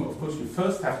problem, of course, you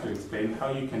first have to explain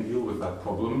how you can deal with that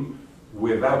problem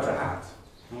without a hat,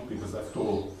 because after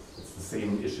all, it's the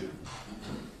same issue.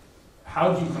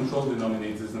 How do you control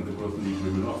denominators in the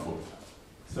Grothendieck-Riemann-Roch form?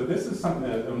 So this is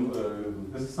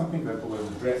something that was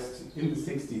addressed in the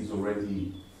 60s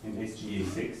already in SGA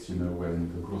 6, when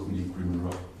the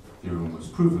Grothendieck-Riemann-Roch theorem was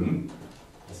proven.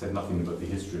 I said nothing about the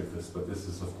history of this, but this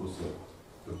is, of course,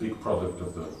 a big product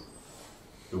of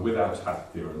the without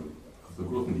hat theorem of the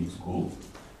Grothendieck school.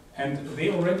 And they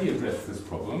already addressed this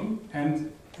problem,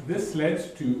 and this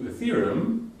led to a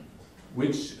theorem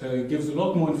which gives a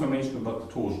lot more information about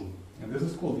the torsion. And this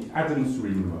is called the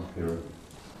Adams-Riemann-Roch theorem.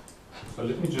 So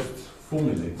let me just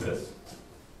formulate this.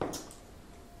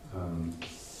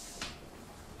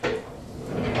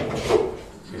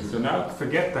 Okay, so now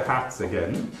forget the hats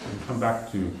again and come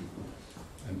back to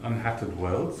an unhatted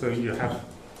world. So you have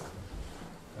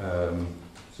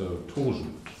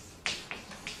torsion.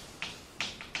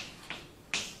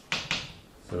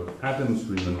 So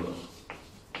Adams-Riemann-Roch.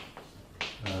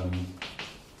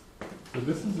 So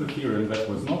this is a theorem that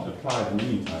was not applied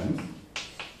many times.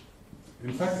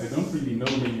 In fact, I don't really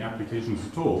know many applications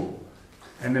at all.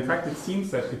 And in fact, it seems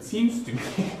to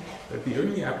me that the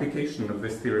only application of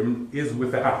this theorem is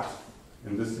with the hat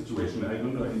in this situation. I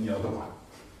don't know any other one.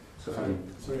 So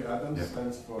sorry, Adams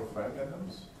stands for Frank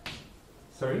Adams?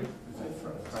 Sorry? Is it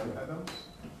Frank Adams?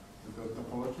 The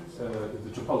topologist?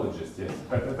 The topologist, yes.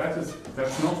 But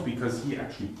that's not because he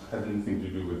actually had anything to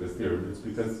do with this theorem. It's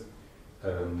because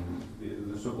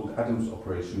the so-called Adams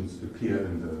operations appear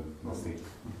in the state.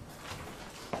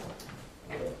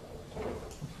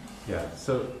 Yeah,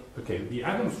 so, okay, the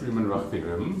Adams-Riemann-Roch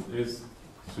theorem is,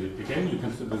 so again, you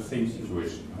consider the same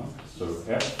situation. Huh? So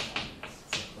F,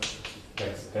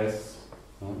 XS,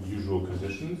 usual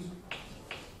conditions.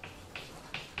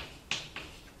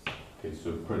 Okay,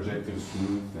 so projective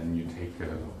smooth, then you take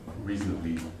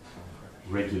reasonably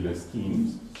regular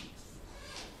schemes.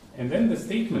 And then the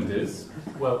statement is,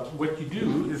 well, what you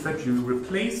do is that you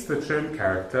replace the Chern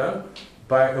character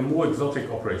by a more exotic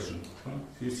operation. So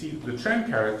you see, the Chern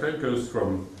character goes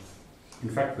from, in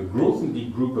fact, the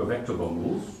Grothendieck group of vector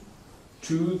bundles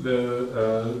to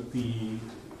the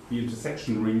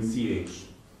intersection ring CH.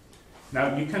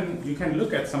 Now you can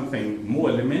look at something more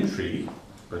elementary,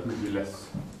 but maybe less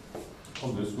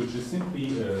obvious, which is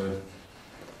simply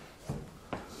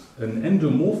a an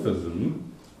endomorphism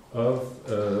of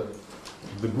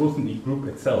the Grothendieck group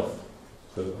itself.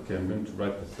 So, okay, I'm going to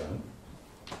write this down.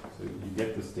 So you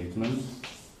get the statement.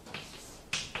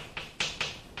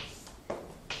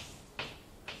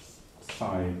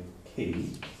 Psi k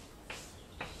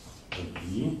of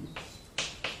V,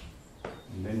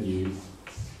 and then you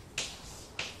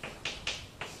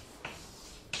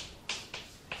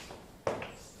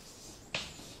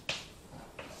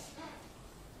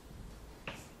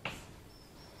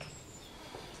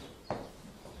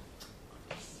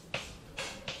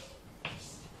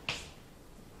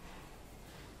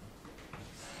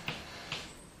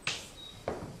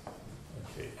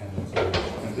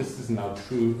and this is now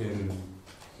true in,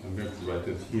 I'm going to write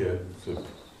it here, so okay,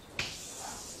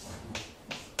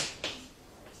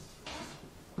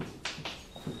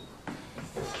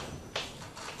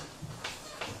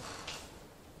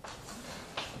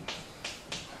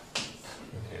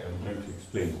 I'm going to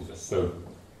explain all this. So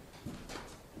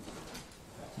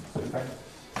in fact,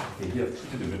 okay, here I've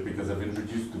treated a bit because I've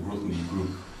introduced the Grothendieck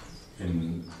group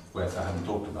in whereas I haven't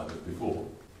talked about it before.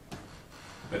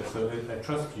 But so I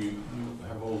trust you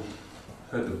have all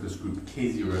heard of this group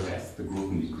K0S, the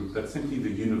Grothendieck group. That's simply the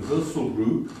universal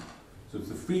group. So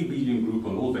it's a free abelian group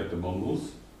on all vector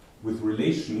bundles with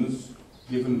relations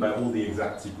given by all the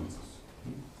exact sequences.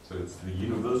 So it's the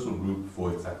universal group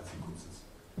for exact sequences.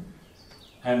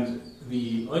 And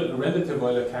the relative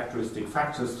Euler characteristic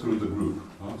factors through the group.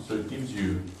 So it gives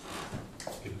you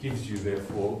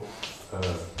therefore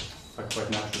quite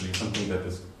naturally something that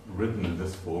is written in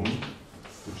this form,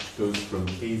 which goes from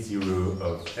K0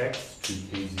 of x to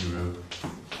K0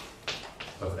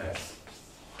 of s.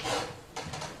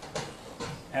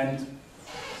 And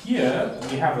here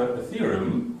we have a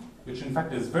theorem which in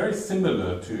fact is very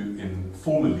similar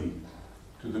formally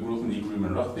to the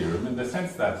Grothendieck-Riemann-Roch theorem in the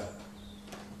sense that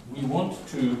we want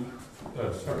to,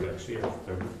 sorry, actually,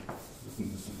 this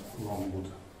is the wrong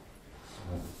order.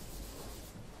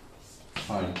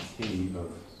 Phi k of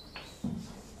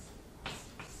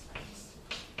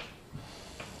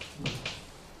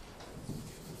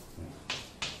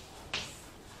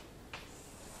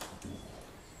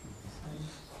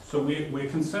so we're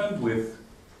concerned with,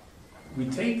 we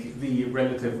take the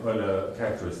relative Euler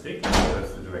characteristic,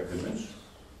 that's the direct image,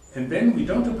 and then we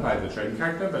don't apply the Chern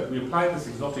character, but we apply this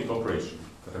exotic operation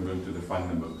that I'm going to define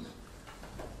in a moment.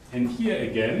 And here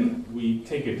again, we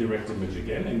take a direct image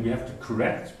again, and we have to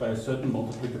correct by a certain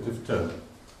multiplicative term.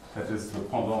 That is the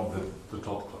pendant of the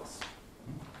Todd class.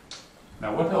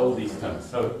 Now, what are all these terms?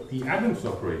 So the Adams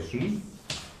operation,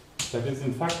 that is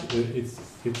in fact, it's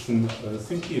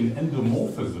simply an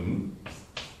endomorphism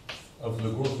of the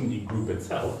Grothendieck group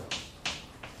itself.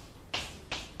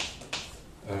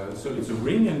 So it's a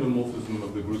ring endomorphism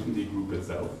of the Grothendieck group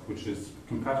itself, which is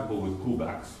compatible with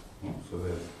Kullbach's.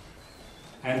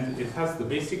 And it has the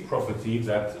basic property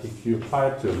that if you apply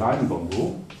it to a line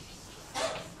bundle,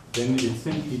 then it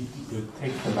simply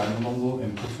takes the line bundle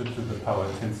and puts it to the power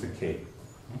tensor k.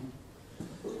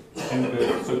 And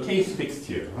so k is fixed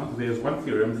here. There's one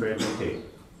theorem for every k.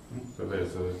 So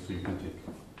you can take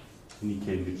any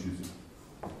k you choose.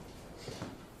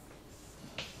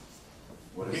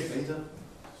 What is theta?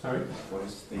 Sorry? What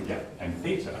is theta? Yeah, and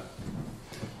theta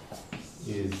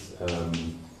is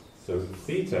so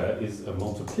theta is a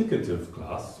multiplicative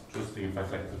class, just in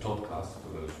fact like the Todd class for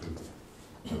those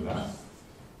who know that.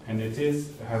 And it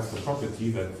has the property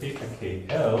that theta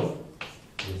KL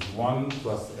is 1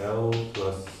 plus L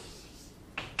plus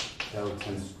L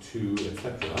tends to,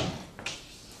 etc.,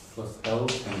 plus L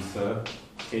tensor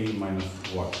K minus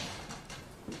 1.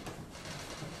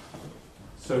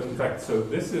 So in fact, so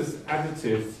this is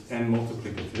additive and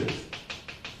multiplicative,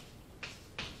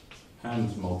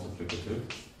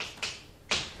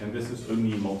 and this is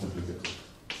only multiplicative.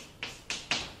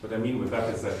 What I mean with that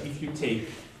is that if you take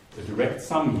the direct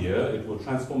sum here, it will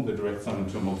transform the direct sum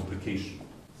into a multiplication.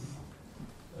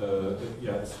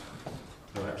 Yes.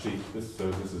 No, actually, this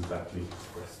is badly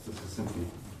expressed. This is simply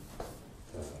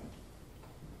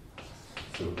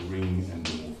so ring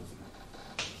endomorphism.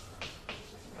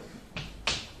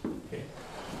 Okay.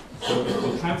 So it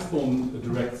will transform the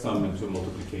direct sum into a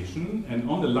multiplication, and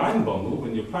on the line bundle,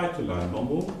 when you apply it to line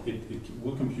bundle, it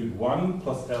will compute 1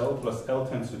 plus L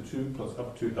tensor 2 plus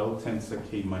up to L tensor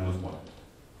k minus 1.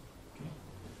 Okay.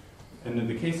 And in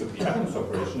the case of the Adams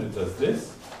operation, it does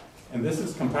this, and this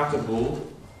is compatible,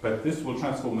 but this will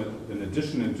transform an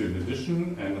addition into an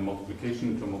addition and a multiplication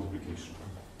into a multiplication.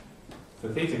 For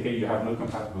theta k, you have no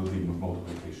compatibility with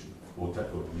multiplication, or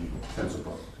tensor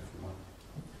product, if you want.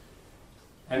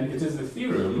 And it is the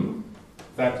theorem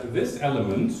that this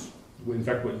element, in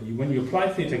fact, when you apply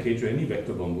theta k to any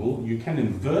vector bundle, you can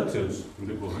invert it in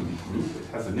the Bernoulli group. It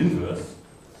has an inverse,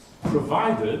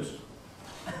 provided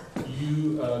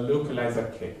you localize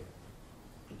at k.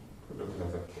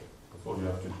 Localize at k. That's all you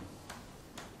have to do.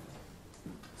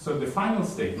 So the final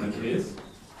statement is,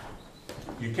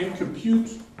 you can compute,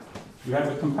 you have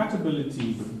a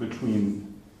compatibility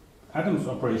between Adams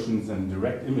operations and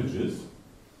direct images,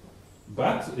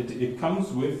 but it comes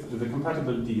with, the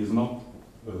compatibility is not,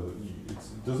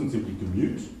 it doesn't simply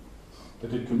commute,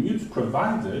 but it commutes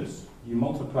provided you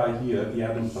multiply here the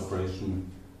Adams operation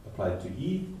applied to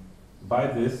E by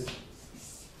this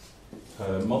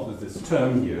this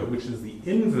term here, which is the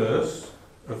inverse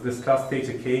of this class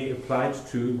theta k applied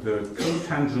to the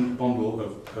cotangent bundle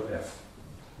of F.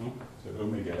 So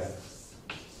omega F.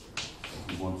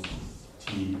 We want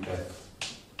T F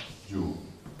joule.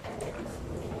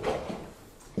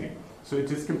 Okay. So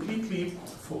it is completely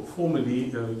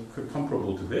formally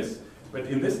comparable to this, but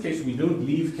in this case we don't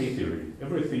leave K theory.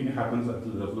 Everything happens at the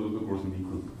level of the Bernoulli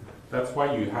group. That's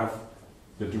why you have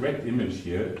the direct image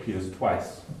here appears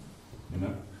twice. You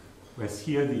know? Whereas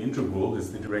here the integral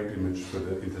is the direct image for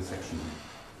the intersection.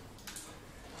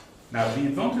 Now the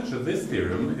advantage of this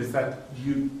theorem is that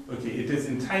it is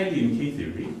entirely in K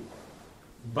theory,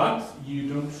 but you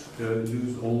don't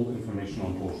lose all information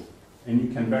on torsion. And you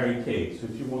can vary K. So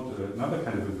if you want another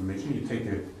kind of information, you take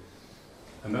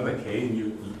another K and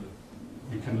you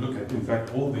can look at, in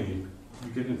fact, you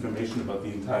get information about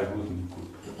the entire Bernoulli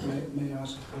group. May I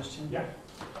ask a question? Yeah.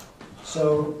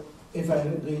 So if I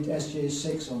read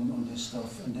SJ6 on this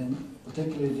stuff, and then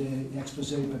particularly the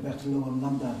expose by Bernoulli on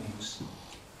lambda rings,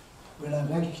 will I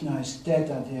recognize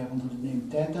theta there under the name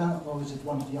theta, or is it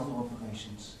one of the other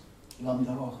operations,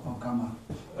 lambda or gamma?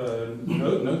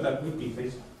 No, that would be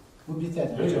theta. Would be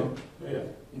theta. Yeah, So yeah.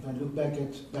 if I look back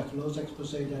at Bernoulli's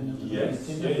expose, then it would Yes,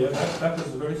 be theta. yeah. That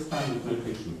is a very standard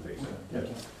notation of theta. Yeah.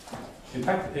 Okay. In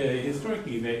fact,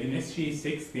 historically, in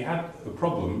SGA6, they had a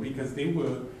problem because they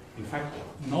were, in fact,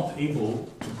 not able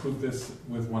to prove this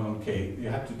with 1 on K. They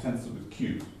had to tensor with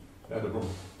Q. They had a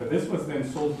problem. But this was then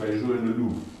solved by Joe and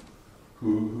Leloup,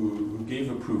 who gave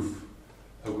a proof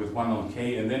with 1 on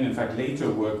K, and then, in fact, later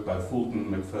work by Fulton,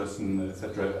 McPherson,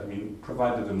 etc. I mean,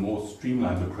 provided a more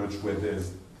streamlined approach where the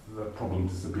problem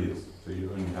disappears. So you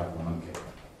only have 1 on K.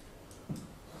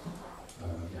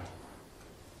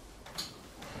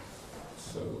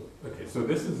 So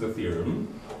this is the theorem,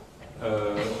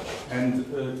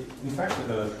 in fact,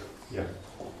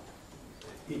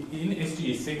 in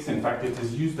SGA6, in fact, it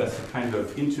is used as a kind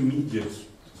of intermediate.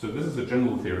 So this is a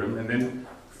general theorem, and then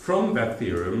from that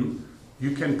theorem,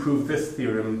 you can prove this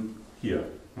theorem here.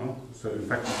 No? So in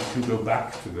fact, you can go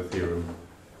back to the theorem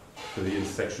for the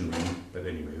intersection ring, but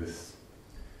anyway, this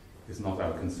is not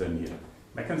our concern here.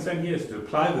 My concern here is to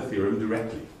apply the theorem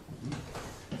directly.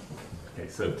 Okay,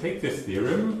 so take this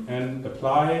theorem and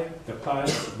apply it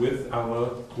with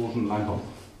our torsion line bundle.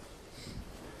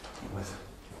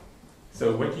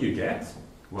 So what do you get?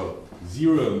 Well,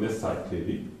 0 on this side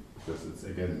clearly, because it's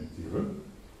again 0.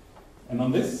 And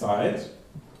on this side,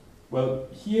 well,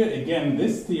 here again,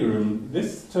 this theorem,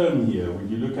 this term here, when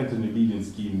you look at an abelian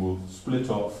scheme, will split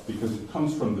off because it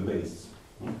comes from the base.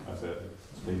 As I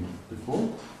explained before,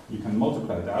 you can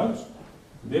multiply it out.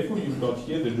 Therefore, you've got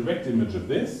here the direct image of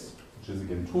this, which is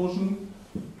again torsion,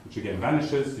 which again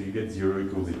vanishes, so you get 0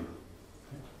 equals 0.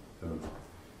 So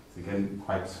it's again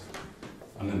quite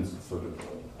sort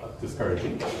of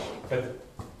discouraging. But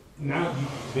now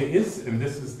there is, and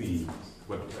this is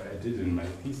what I did in my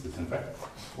thesis, in fact,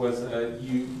 was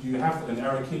you have an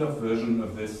Arikhelov version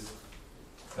of this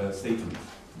statement.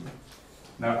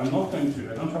 Now I don't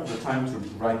have the time to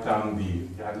write down the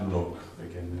analog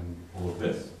again and all of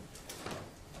this.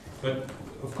 But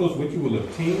of course, what you will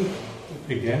obtain,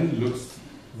 again, looks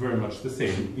very much the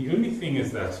same. The only thing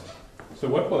is that, so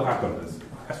what will happen is,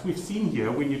 as we've seen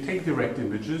here, when you take direct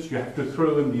images, you have to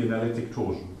throw in the analytic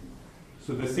torsion.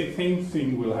 So the same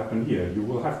thing will happen here. You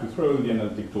will have to throw in the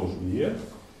analytic torsion here,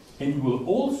 and you will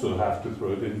also have to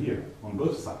throw it in here, on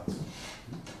both sides.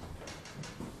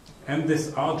 And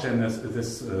this argen,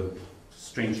 this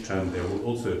strange term there will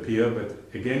also appear, but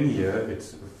again here,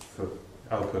 it's for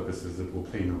our purposes, it will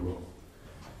play no role.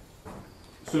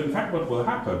 So in fact what will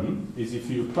happen is if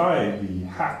you apply the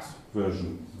hat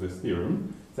version of this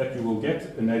theorem, that you will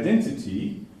get an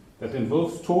identity that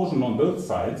involves torsion on both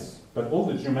sides, but all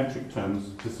the geometric terms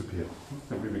disappear,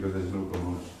 simply because there's no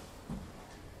cohomology.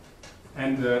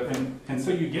 And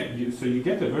so you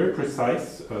get a very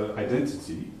precise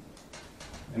identity.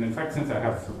 And in fact, since I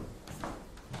have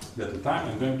little time,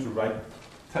 I'm going to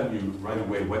tell you right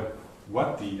away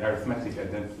what the arithmetic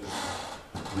identity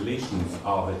relations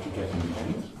are that you get in the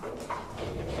end.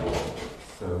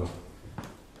 So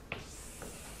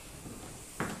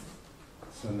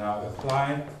now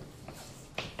apply.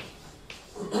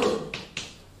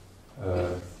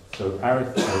 So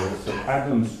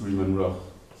Adams-Riemann-Roch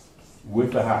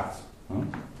with a hat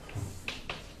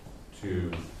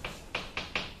to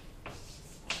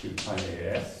pi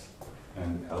AS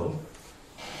and L.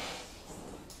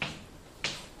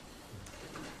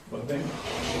 But then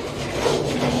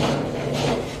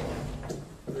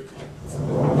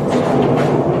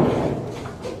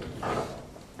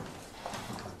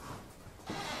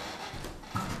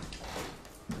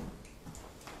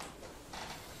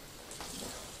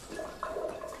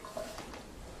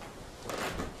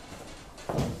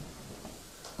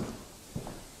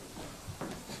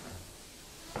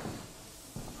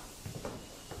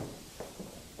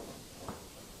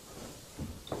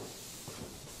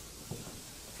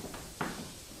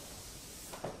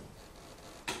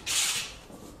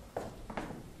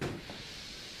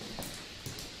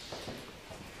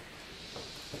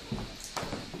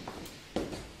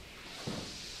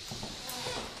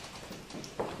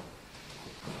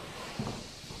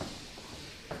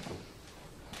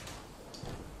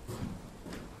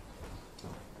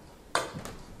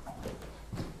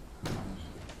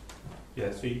yeah,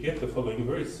 so you get the following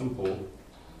very simple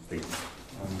thing.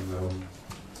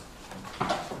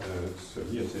 So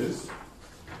here it is.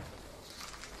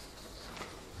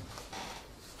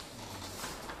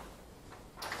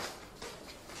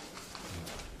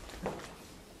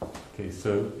 Okay,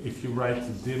 so if you write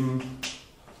dim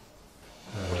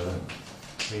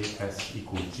AS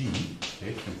equal G,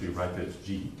 okay, simply write it as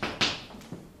G,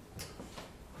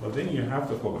 well then you have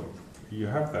the following. You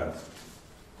have that.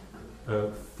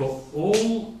 For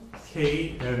all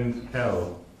K and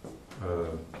L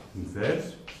in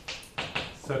Z,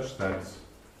 such that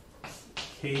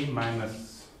K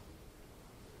minus,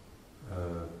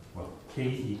 K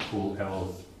equal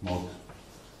L mod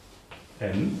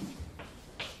N,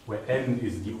 where N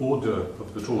is the order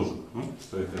of the torsion.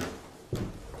 So it is.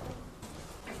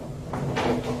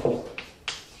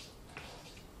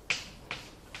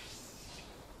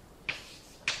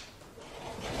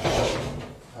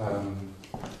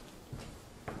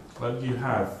 Well, you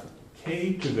have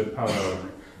K to the power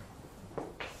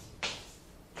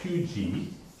 2G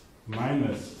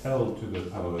minus L to the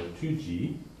power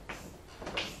 2G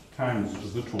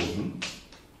times the torsion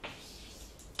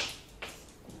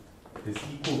is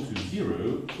equal to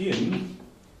 0 in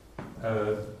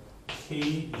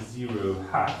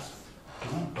K0 hat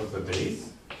of the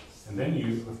base, and then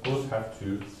you of course have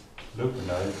to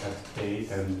localize at K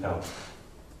and L.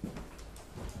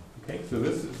 Okay, so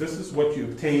this is what you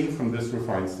obtain from this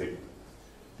refined statement.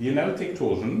 The analytic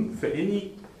torsion for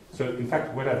any, so in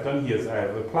fact what I've done here is I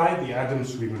have applied the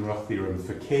Adams-Riemann-Roch theorem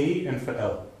for K and for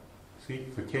L. See,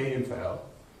 for K and for L.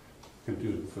 You can do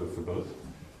it for both.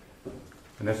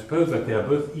 And I suppose that they are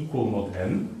both equal mod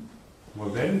N. Well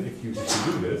then, if you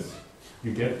do this,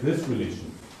 you get this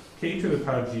relation. K to the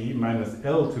power G minus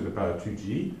L to the power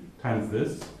 2G times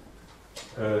this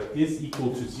is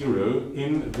equal to 0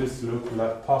 in this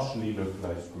partially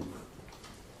localized group.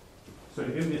 So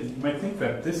you might think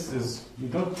that this is, you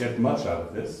don't get much out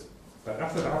of this, but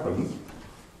after that happens,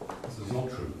 this is not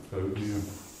true. So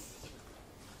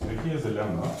here's a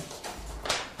lemma.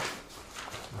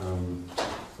 I'm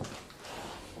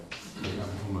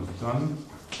almost done.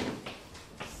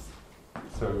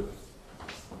 So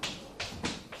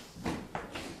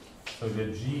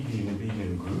the G being an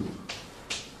abelian group,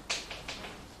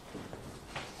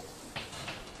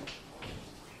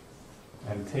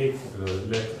 and take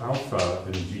let alpha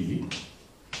in G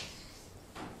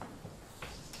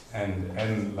and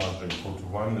n larger or equal to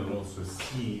 1, and also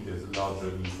C is larger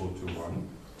or equal to 1.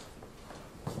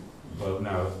 Well,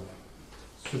 now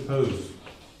suppose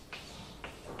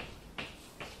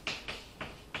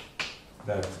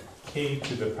that K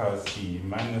to the power C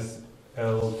minus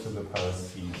L to the power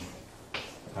C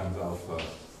times alpha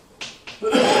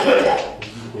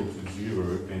is equal to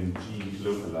 0 in G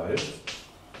localized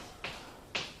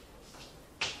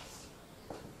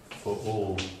for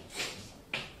all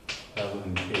L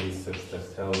and K such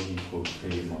that L equals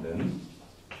K mod N.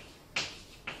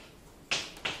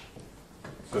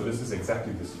 So this is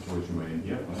exactly the situation we're in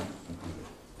here. Right?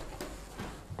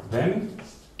 Then,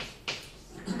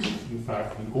 in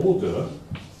fact, the order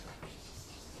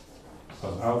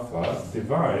of alpha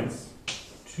divides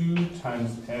 2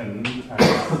 times n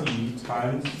times c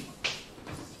times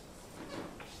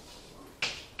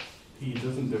p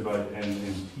doesn't divide n,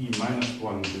 and p minus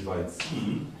 1 divides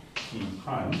c, p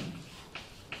prime,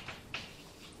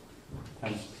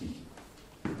 times p.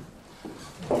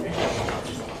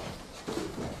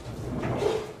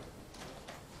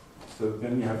 So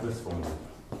then we have this formula.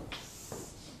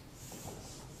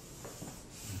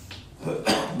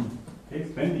 Okay,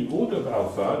 then the order of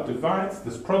alpha divides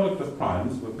this product of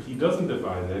primes, where p doesn't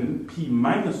divide in, p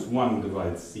minus 1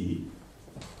 divides c.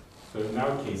 So in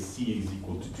our case, c is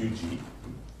equal to 2g.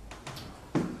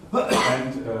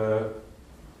 And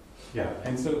yeah,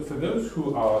 and so for those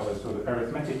who are sort of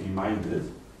arithmetically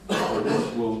minded,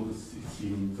 this will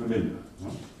seem familiar.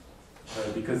 No?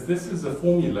 Because this is a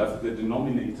formula for the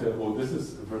denominator, or this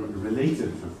is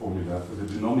related to a formula for the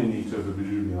denominator of a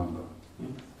Bernoulli number.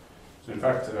 So in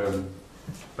fact,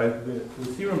 but the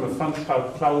theorem of van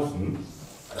Staudt-Clausen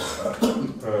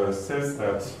says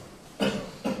that,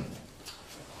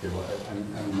 okay, well,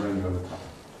 I'm running out of time.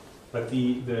 But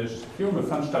the theorem of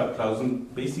van Staudt-Clausen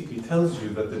basically tells you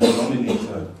that the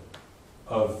denominator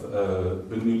of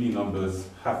Bernoulli numbers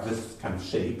have this kind of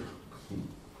shape.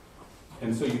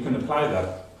 And so you can apply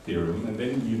that theorem, and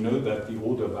then you know that the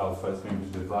order of alpha is going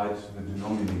to divide the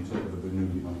denominator of the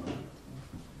Bernoulli number.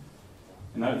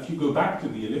 And now if you go back to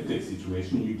the elliptic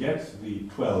situation, you get the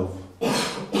 12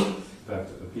 that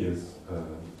appears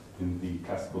in the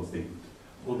classical statement.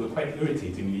 Although quite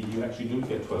irritatingly, you actually don't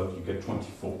get 12, you get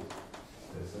 24.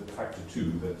 There's a factor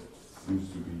 2 that seems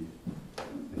to be,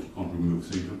 that you can't remove,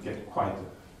 so you don't get quite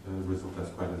a result that's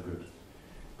quite as good.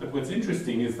 But what's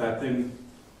interesting is that then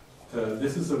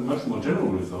this is a much more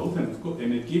general result,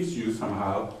 and it gives you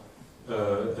somehow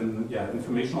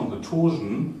information on the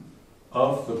torsion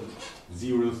of the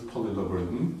zeroth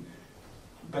polylogarithm.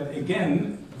 But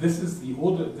again, this is the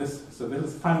order, so this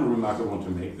is the final remark I want to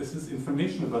make. This is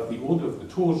information about the order of the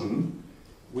torsion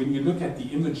when you look at the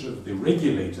image of the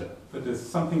regulator, that is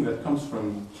something that comes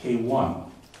from K1,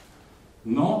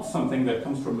 not something that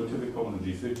comes from motivic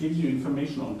homology. So it gives you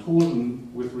information on torsion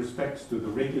with respect to the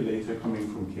regulator coming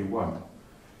from K1.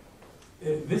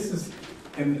 This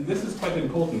is quite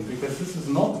important because this is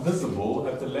not visible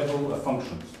at the level of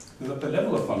functions. Because at the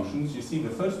level of functions, you see the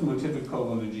first motivic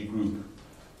homology group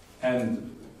and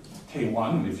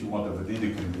K1, if you want, of a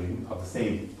Dedekind ring, are the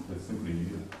same. They're simply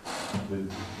the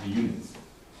units.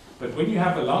 But when you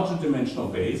have a larger dimensional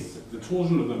base, the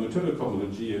torsion of the motivic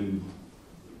homology and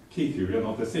K theory are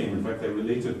not the same. In fact, they're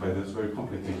related by this very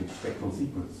complicated spectral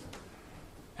sequence.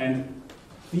 And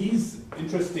these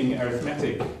interesting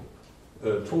arithmetic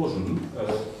torsion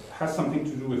has something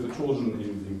to do with the torsion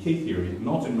in K theory,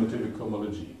 not in motivic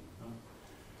homology.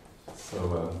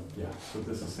 So yeah, so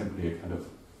this is simply a kind of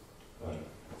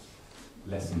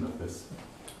lesson of this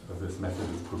method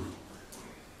of proof.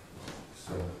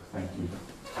 So thank you.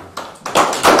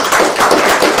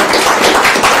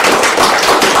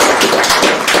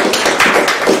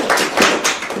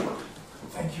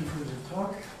 Thank you for the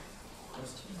talk.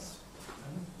 Questions?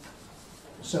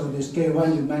 So this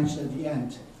K1 you mentioned at the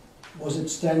end, was it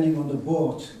standing on the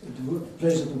board, the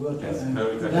place of the word yes, lemma? no,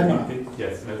 exactly.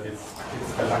 Yes, no,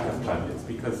 it's a lack of time. It's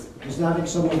because Is that like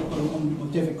some on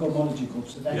motivic homology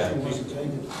groups that actually yeah, wasn't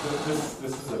trained? this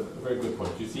is a very good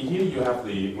point. You see here you have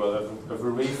the, well, I've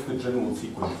erased the general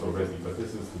sequence already, but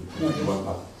this is the degree 1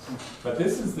 part. But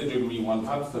this is the degree 1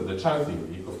 part for the Chern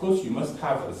theory. Of course, you must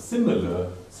have a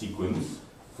similar sequence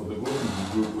for the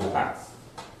Gaussian group with hats.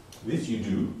 This you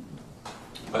do.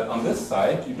 But on this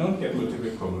side, you don't get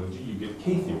motivic homology, you get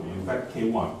K theory, in fact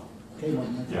K1.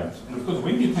 K1, Yeah, and of course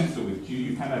when you tensor with Q,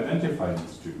 you can identify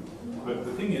these two. But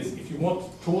the thing is, if you want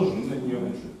torsion, then you're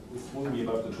interested, it's only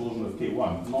about the torsion of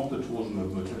K1, not the torsion of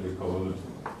motivic homology.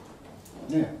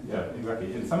 Yeah. Yeah,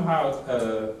 exactly. And somehow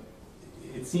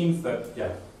it seems that,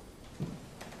 yeah,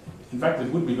 in fact it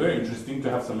would be very interesting to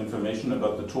have some information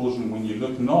about the torsion when you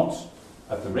look not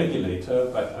at the regulator,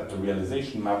 but at the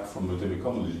realization map from motivic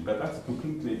homology. But that's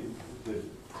completely,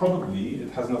 probably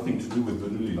it has nothing to do with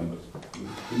Bernoulli numbers.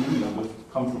 Bernoulli numbers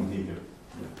come from Hegel.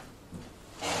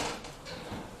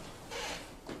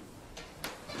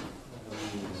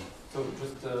 So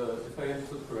just, if I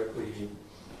understood correctly,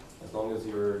 as long as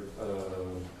you're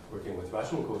working with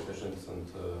rational coefficients and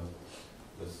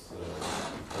this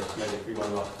arithmetic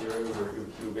Riemann-Roch theorem,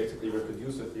 you basically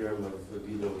reproduce a theorem of the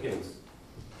Biot-King's.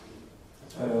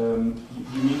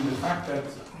 You mean the fact that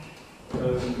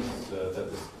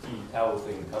that this P tau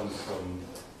thing comes from...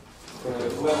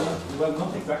 well,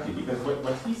 not exactly, because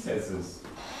what he says is,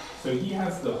 so he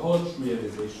has the Hodge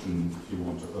realization, if you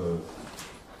want.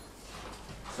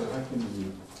 So how can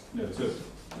you, no, so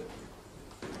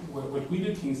what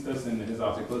Biot-King's does in his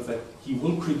article is that he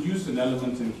will produce an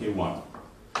element in K1.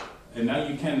 And now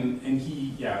you can, and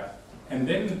he, yeah, and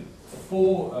then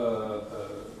for,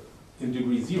 in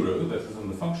degree 0, that is in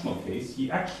the functional case, he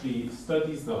actually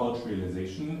studies the Hodge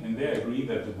realization, and they agree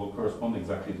that it will correspond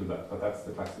exactly to that, but that's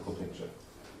the classical picture.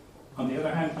 On the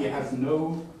other hand, he has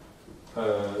no, I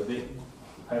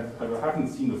haven't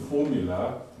seen a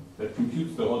formula that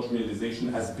computes the Hodge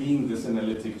realization as being this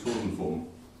analytic Torsen form.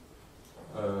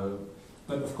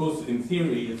 But of course, in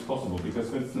theory, it's possible, because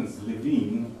for instance,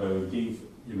 Levine gave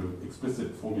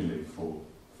explicit formulae for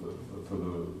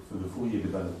the Fourier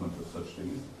development of such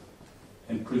things.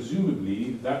 And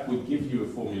presumably, that would give you a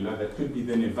formula that could be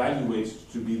then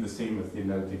evaluated to be the same as the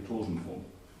analytic torsion form.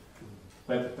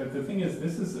 But the thing is,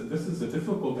 this is a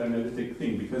difficult analytic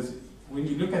thing, because when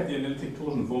you look at the analytic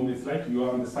torsion form, it's like you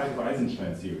are on the side of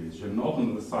Eisenstein series. You're not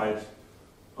on the side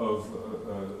of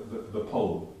the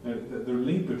pole. The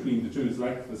link between the two is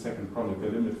like the second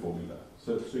Kronecker limit formula.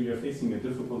 So you're facing a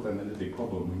difficult analytic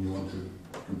problem when you want to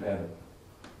compare them.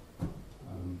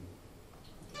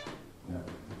 Yeah.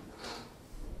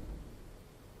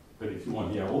 But if you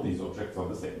want, all these objects are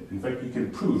the same. In fact, you can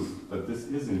prove that this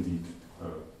is indeed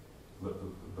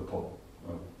the pole.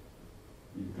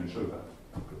 You can show that.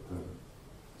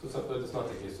 But it's not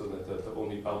the case, so that the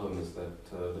only problem is that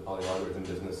the polylogarithm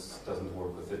business doesn't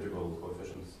work with integral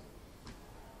coefficients.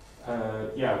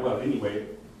 Yeah, well, anyway,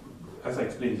 as I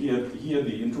explained here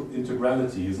the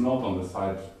integrality is not on the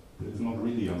side, is not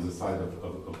really on the side of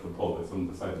the pole, it's on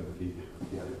the side of the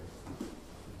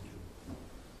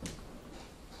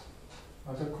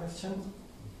Other questions?